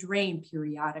down the drain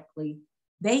periodically,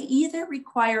 they either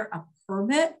require a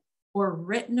permit or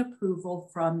written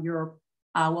approval from your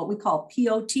what we call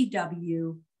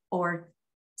POTW or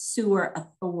sewer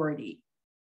authority.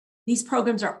 These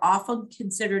programs are often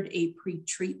considered a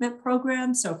pre-treatment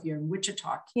program. So if you're in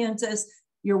Wichita, Kansas,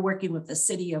 you're working with the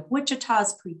city of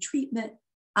Wichita's pre-treatment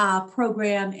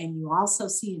program, and you also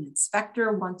see an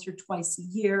inspector once or twice a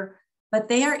year, but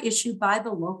they are issued by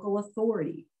the local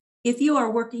authority. If you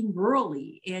are working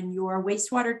rurally and your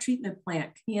wastewater treatment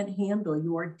plant can't handle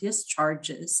your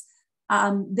discharges,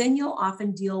 then you'll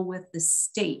often deal with the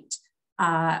state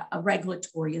a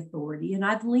regulatory authority, and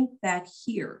I've linked that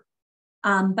here.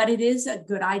 But it is a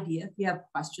good idea, if you have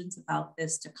questions about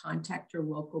this, to contact your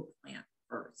local plant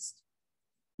first.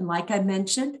 And like I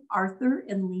mentioned, Arthur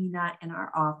and Lena in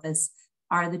our office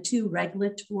are the two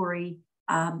regulatory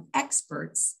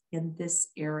experts in this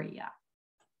area.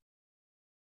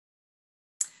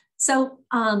 So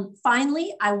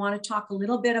finally, I want to talk a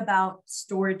little bit about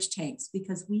storage tanks,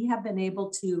 because we have been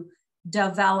able to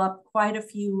developed quite a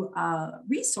few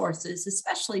resources,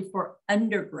 especially for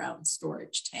underground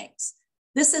storage tanks.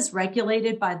 This is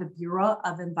regulated by the Bureau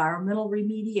of Environmental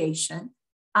Remediation.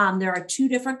 There are two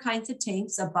different kinds of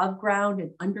tanks, above ground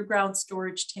and underground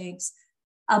storage tanks.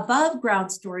 Above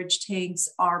ground storage tanks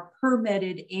are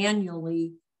permitted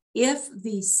annually if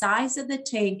the size of the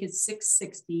tank is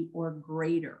 660 or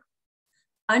greater.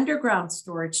 Underground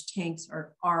storage tanks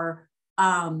are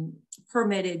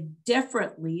permitted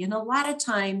differently. And a lot of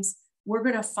times we're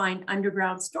going to find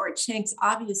underground storage tanks,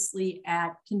 obviously,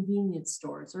 at convenience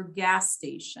stores or gas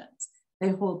stations. They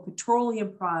hold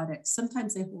petroleum products.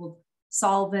 Sometimes they hold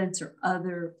solvents or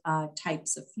other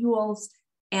types of fuels.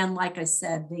 And like I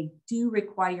said, they do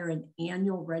require an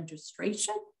annual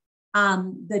registration.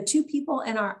 The two people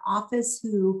in our office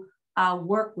who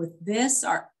work with this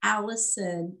are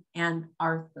Allison and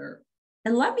Arthur.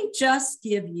 And let me just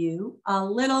give you a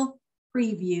little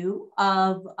preview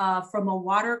of from a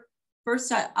water.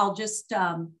 First, I'll just,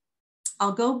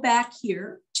 I'll go back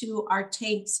here to our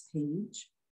tanks page.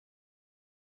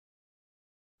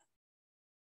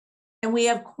 And we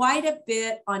have quite a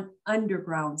bit on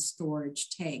underground storage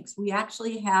tanks. We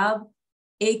actually have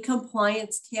a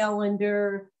compliance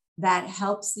calendar that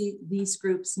helps these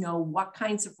groups know what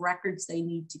kinds of records they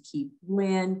need to keep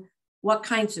when, what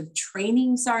kinds of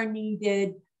trainings are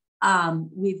needed.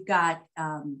 We've got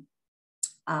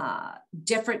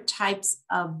different types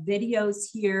of videos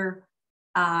here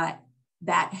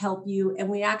that help you. And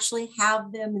we actually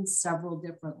have them in several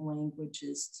different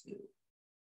languages too.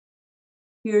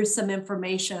 Here's some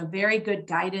information, very good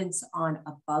guidance on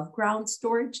above ground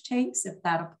storage tanks, if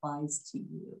that applies to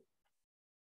you.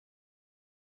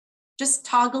 Just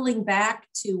toggling back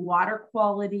to water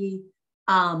quality.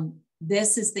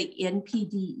 This is the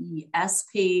NPDES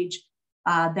page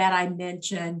that I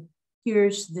mentioned.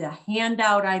 Here's the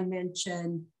handout I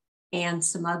mentioned and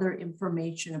some other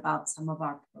information about some of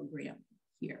our programming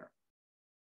here.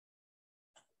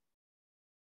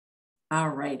 All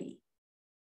righty.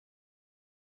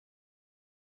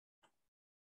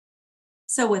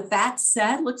 So with that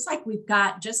said, looks like we've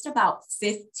got just about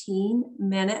 15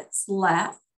 minutes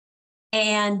left.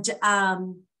 And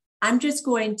I'm just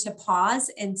going to pause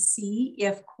and see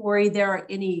if, Corey, there are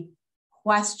any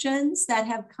questions that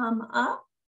have come up.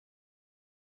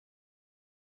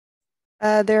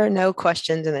 There are no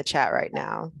questions in the chat right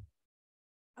now.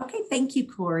 Okay, thank you,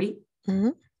 Corey. Mm-hmm.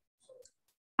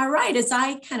 All right, as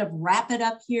I kind of wrap it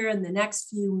up here in the next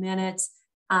few minutes,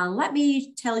 let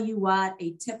me tell you what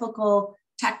a typical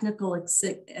technical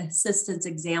assistance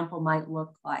example might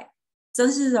look like. So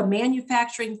this is a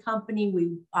manufacturing company.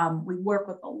 We work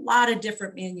with a lot of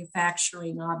different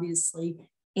manufacturing, obviously,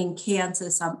 in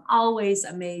Kansas. I'm always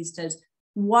amazed at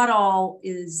what all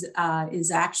is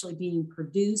actually being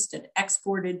produced and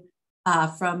exported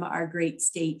from our great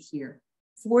state here.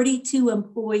 42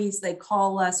 employees, they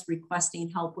call us requesting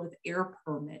help with air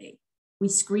permitting. We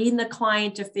screen the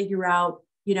client to figure out,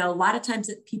 you know, a lot of times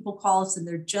that people call us and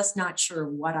they're just not sure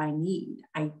what I need.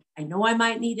 I know I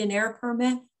might need an air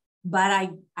permit, but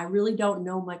I really don't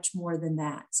know much more than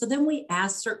that. So then we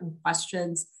ask certain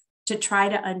questions to try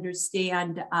to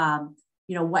understand,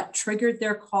 you know, what triggered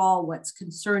their call, what's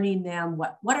concerning them,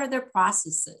 what are their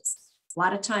processes. A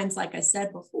lot of times, like I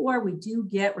said before, we do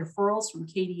get referrals from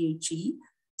KDHE.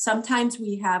 Sometimes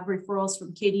we have referrals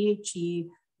from KDHE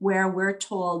where we're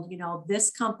told, you know,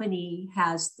 this company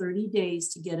has 30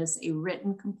 days to get us a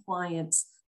written compliance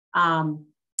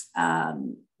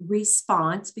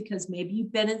response because maybe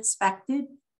you've been inspected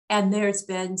and there's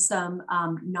been some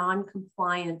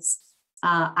non-compliance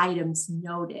items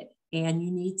noted and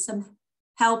you need some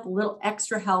help, a little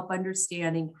extra help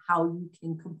understanding how you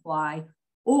can comply,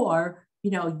 or,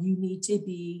 you know, you need to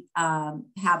be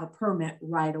have a permit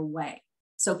right away.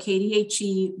 So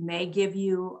KDHE may give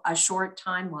you a short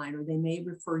timeline or they may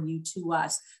refer you to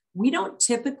us. We don't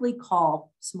typically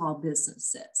call small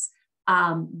businesses.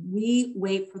 We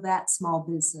wait for that small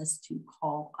business to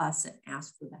call us and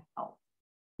ask for the help.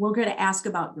 We're going to ask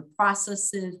about your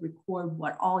processes, record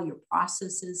what all your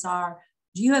processes are.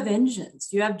 Do you have engines?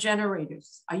 Do you have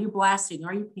generators? Are you blasting?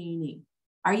 Are you painting?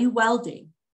 Are you welding?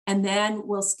 And then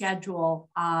we'll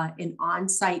schedule an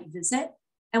on-site visit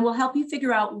and we'll help you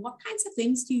figure out what kinds of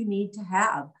things do you need to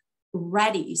have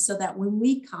ready so that when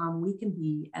we come, we can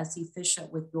be as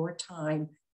efficient with your time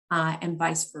and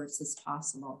vice versa as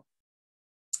possible.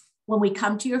 When we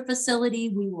come to your facility,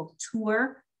 we will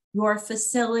tour your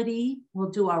facility. We'll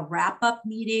do a wrap-up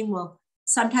meeting.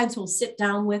 Sometimes we'll sit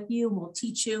down with you and we'll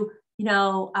teach you, you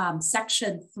know,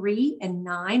 section 3 and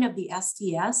 9 of the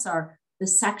STS are the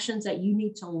sections that you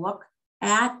need to look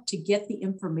at to get the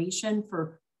information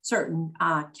for certain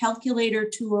calculator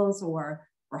tools or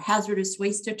hazardous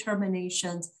waste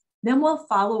determinations. Then we'll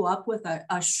follow up with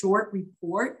a short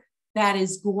report that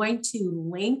is going to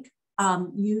link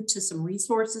you to some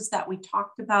resources that we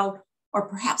talked about, or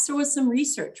perhaps there was some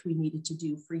research we needed to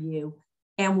do for you,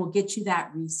 and we'll get you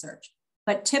that research.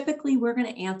 But typically we're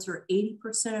going to answer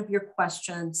 80% of your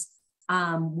questions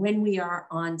when we are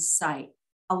on site.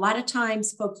 A lot of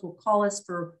times folks will call us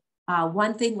for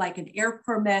one thing like an air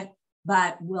permit,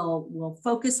 but we'll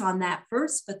focus on that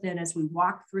first. But then as we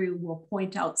walk through, we'll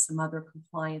point out some other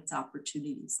compliance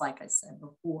opportunities, like I said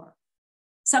before.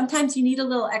 Sometimes you need a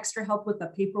little extra help with the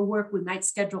paperwork. We might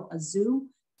schedule a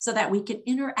Zoom so that we can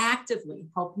interactively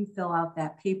help you fill out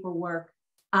that paperwork.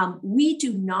 We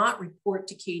do not report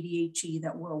to KDHE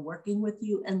that we're working with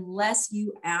you unless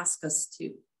you ask us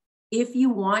to. If you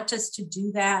want us to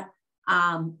do that,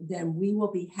 then we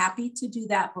will be happy to do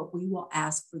that, but we will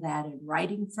ask for that in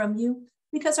writing from you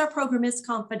because our program is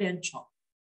confidential.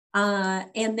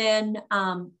 And then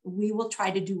we will try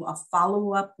to do a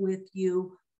follow-up with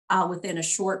you within a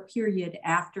short period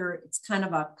after. It's kind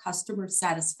of a customer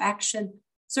satisfaction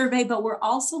survey, but we're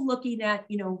also looking at,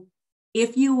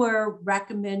 if you were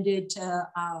recommended to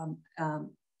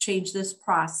change this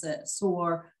process,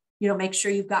 or, make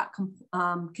sure you've got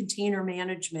container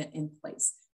management in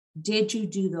place. Did you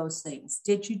do those things?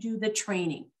 Did you do the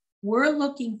training? We're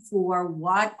looking for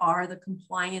what are the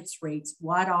compliance rates?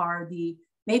 What are the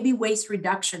maybe waste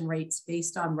reduction rates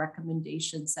based on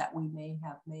recommendations that we may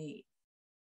have made?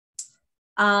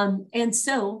 And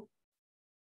so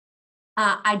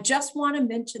I just want to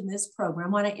mention this program. I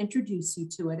want to introduce you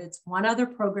to it. It's one other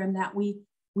program that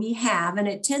we have, and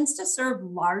it tends to serve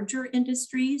larger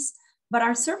industries, but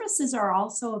our services are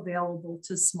also available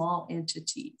to small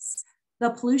entities. The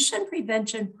pollution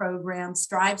prevention program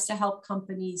strives to help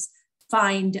companies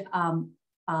find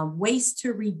ways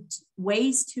to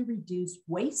reduce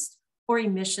waste or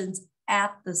emissions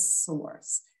at the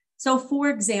source. So for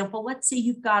example, let's say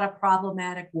you've got a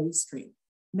problematic waste stream.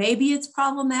 Maybe it's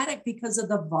problematic because of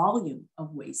the volume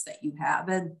of waste that you have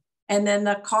and then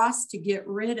the cost to get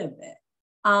rid of it.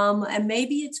 And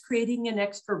maybe it's creating an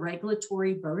extra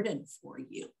regulatory burden for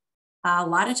you. A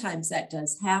lot of times that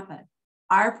does happen.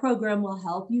 Our program will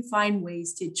help you find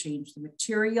ways to change the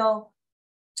material,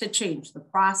 to change the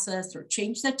process, or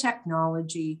change the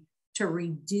technology to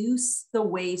reduce the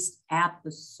waste at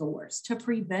the source, to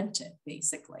prevent it,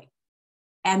 basically.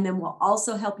 And then we'll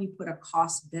also help you put a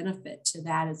cost benefit to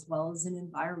that as well as an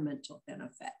environmental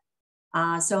benefit.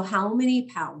 So how many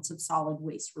pounds of solid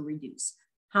waste were reduced?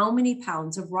 How many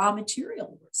pounds of raw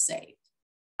material were saved?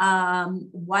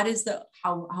 What is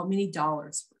how many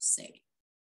dollars were saved?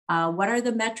 What are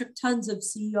the metric tons of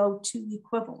CO2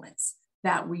 equivalents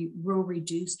that we were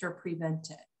reduced or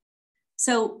prevented?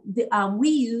 So we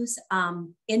use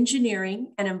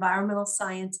engineering and environmental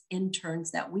science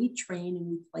interns that we train and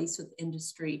we place with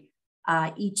industry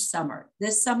each summer.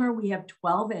 This summer, we have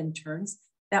 12 interns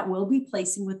that we'll be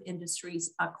placing with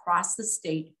industries across the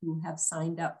state who have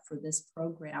signed up for this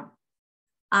program.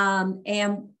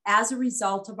 And as a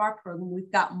result of our program,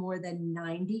 we've got more than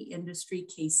 90 industry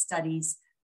case studies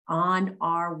on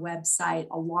our website,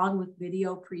 along with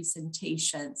video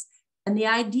presentations. And the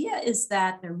idea is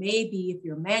that there may be, if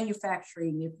you're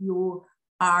manufacturing, if you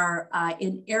are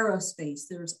in aerospace,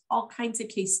 there's all kinds of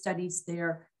case studies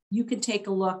there. You can take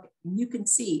a look and you can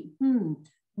see,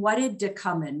 what did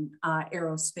Ducommun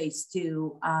Aerospace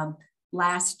do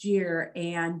last year?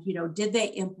 And, did they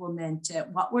implement it?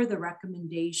 What were the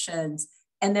recommendations?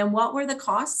 And then what were the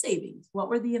cost savings? What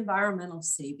were the environmental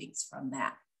savings from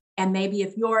that? And maybe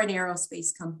if you're an aerospace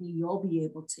company, you'll be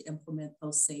able to implement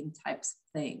those same types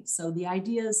of things. So the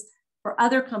idea is for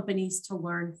other companies to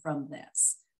learn from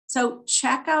this. So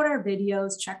check out our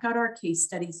videos, check out our case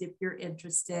studies if you're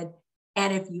interested.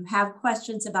 And if you have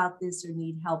questions about this or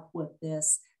need help with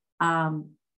this,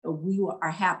 we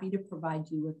are happy to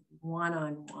provide you with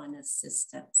one-on-one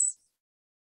assistance.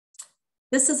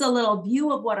 This is a little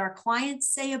view of what our clients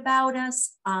say about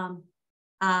us.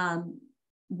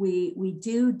 We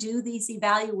do these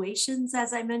evaluations,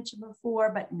 as I mentioned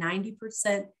before, but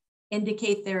 90%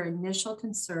 indicate their initial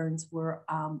concerns were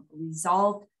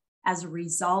resolved as a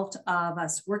result of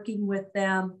us working with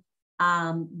them.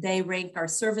 They rank our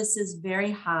services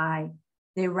very high.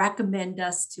 They recommend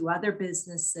us to other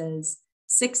businesses.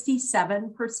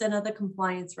 67% of the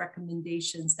compliance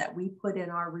recommendations that we put in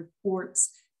our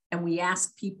reports and we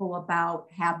ask people about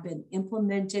have been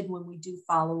implemented when we do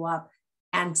follow up.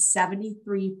 And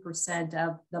 73%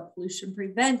 of the pollution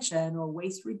prevention or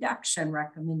waste reduction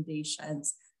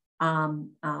recommendations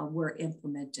were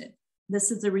implemented.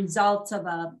 This is a result of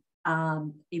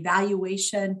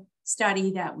evaluation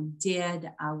study that we did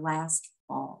last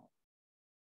fall.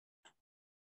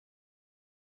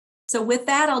 So with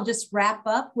that, I'll just wrap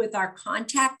up with our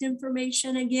contact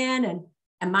information again.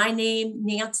 And my name,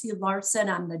 Nancy Larson.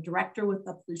 I'm the director with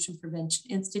the Pollution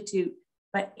Prevention Institute,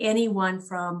 but anyone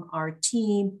from our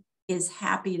team is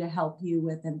happy to help you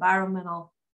with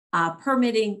environmental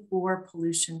permitting or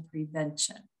pollution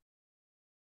prevention.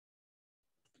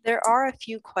 There are a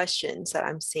few questions that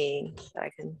I'm seeing that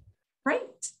I can. Great.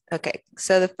 Okay,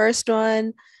 so the first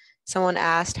one, someone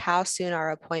asked, how soon are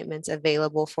appointments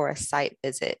available for a site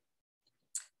visit?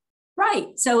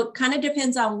 Right, so it kind of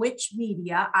depends on which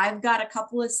media. I've got a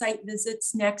couple of site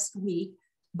visits next week,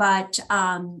 but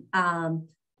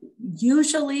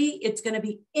usually it's going to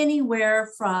be anywhere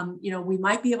from, we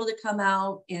might be able to come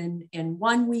out in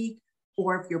 1 week,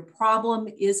 or if your problem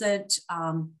isn't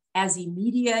as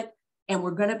immediate and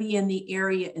we're going to be in the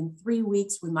area in 3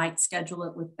 weeks, we might schedule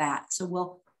it with that. So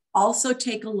we'll also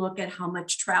take a look at how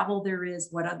much travel there is,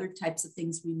 what other types of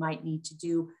things we might need to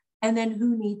do, and then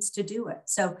who needs to do it.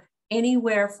 So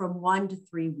anywhere from 1 to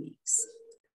 3 weeks.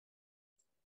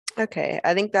 Okay,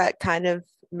 I think that kind of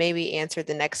maybe answered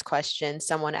the next question.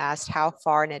 Someone asked, how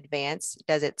far in advance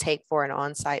does it take for an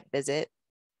on-site visit?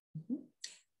 Mm-hmm.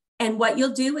 And what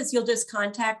you'll do is you'll just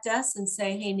contact us and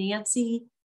say, hey, Nancy,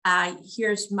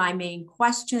 here's my main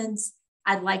questions.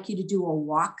 I'd like you to do a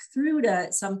walkthrough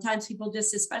to, sometimes people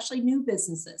just, especially new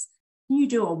businesses, can you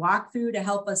do a walkthrough to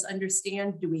help us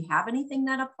understand, do we have anything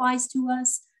that applies to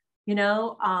us?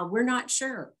 We're not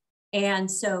sure.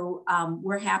 And so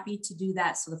we're happy to do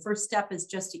that. So the first step is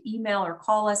just to email or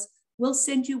call us. We'll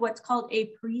send you what's called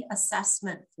a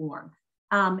pre-assessment form.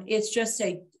 It's just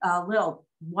a little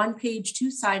 1-page,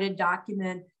 2-sided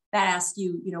document that asks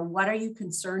you, what are you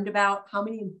concerned about? How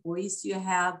many employees do you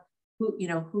have?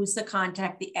 Who's the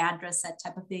contact, the address, that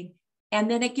type of thing.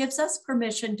 And then it gives us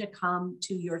permission to come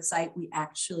to your site. We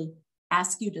actually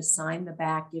ask you to sign the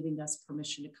back, giving us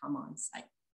permission to come on site.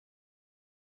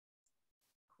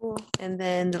 Cool. And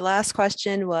then the last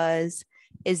question was,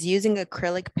 is using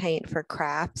acrylic paint for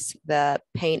crafts the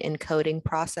paint and coating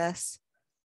process?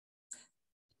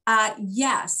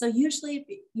 Yeah, so usually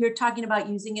if you're talking about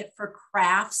using it for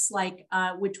crafts, like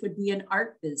which would be an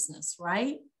art business,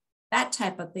 right? That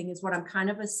type of thing is what I'm kind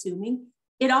of assuming.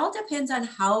 It all depends on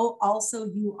how also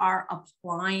you are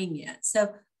applying it. So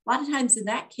a lot of times in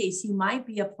that case, you might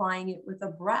be applying it with a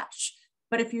brush.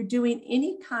 But if you're doing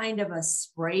any kind of a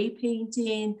spray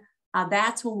painting,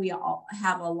 that's when we all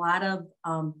have a lot of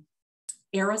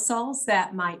aerosols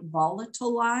that might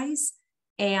volatilize.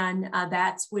 And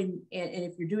that's when, and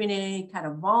if you're doing any kind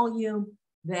of volume,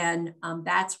 then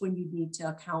that's when you need to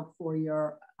account for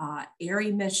your air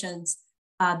emissions.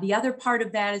 The other part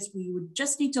of that is we would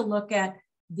just need to look at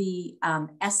the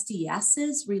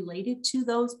SDSs related to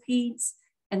those paints.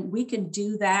 And we can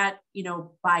do that,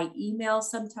 by email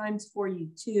sometimes for you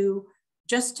too,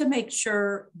 just to make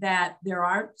sure that there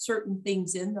aren't certain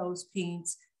things in those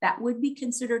paints that would be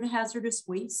considered hazardous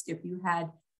waste if you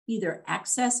had either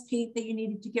excess paint that you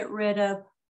needed to get rid of,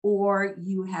 or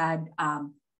you had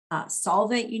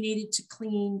solvent you needed to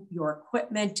clean your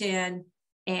equipment in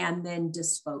and then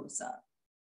dispose of.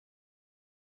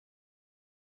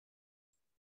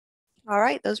 All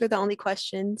right, those were the only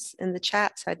questions in the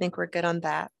chat, so I think we're good on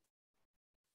that.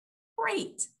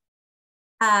 Great.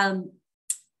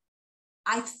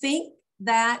 I think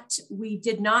that we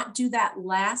did not do that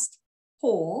last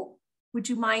poll. Would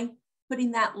you mind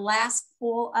putting that last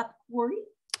poll up, Corey?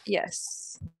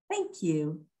 Yes. Thank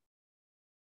you.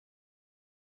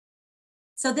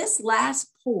 So this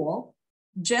last poll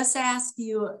just asked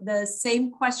you the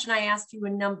same question I asked you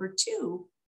in number 2,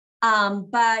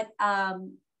 but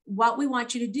what we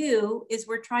want you to do is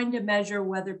we're trying to measure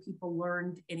whether people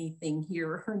learned anything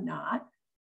here or not.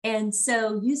 And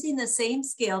so using the same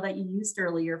scale that you used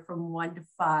earlier from 1 to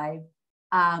 5,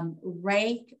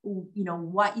 rank,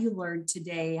 what you learned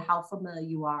today, how familiar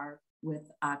you are with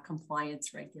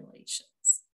compliance regulations.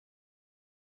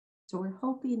 So we're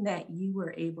hoping that you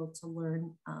were able to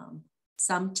learn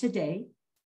some today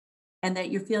and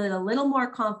that you're feeling a little more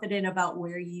confident about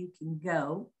where you can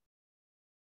go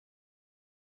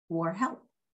for help.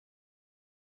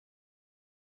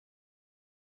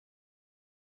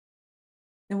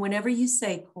 And whenever you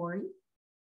say, Corey.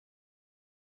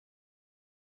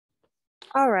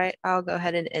 All right, I'll go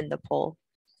ahead and end the poll.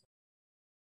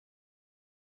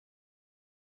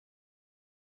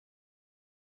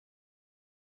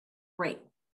 Great.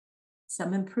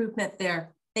 Some improvement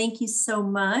there. Thank you so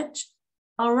much.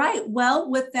 All right. Well,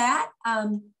 with that,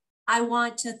 I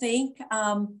want to thank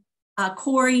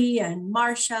Corey and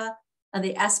Marcia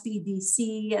the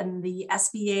SBDC and the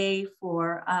SBA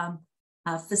for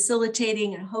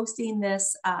facilitating and hosting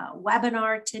this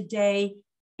webinar today.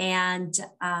 And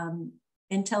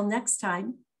until next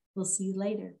time, we'll see you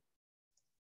later.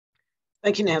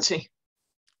 Thank you, Nancy.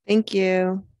 Thank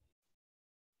you.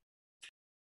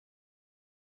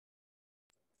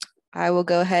 I will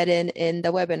go ahead and end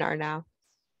the webinar now.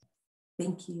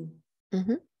 Thank you.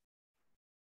 Mm-hmm.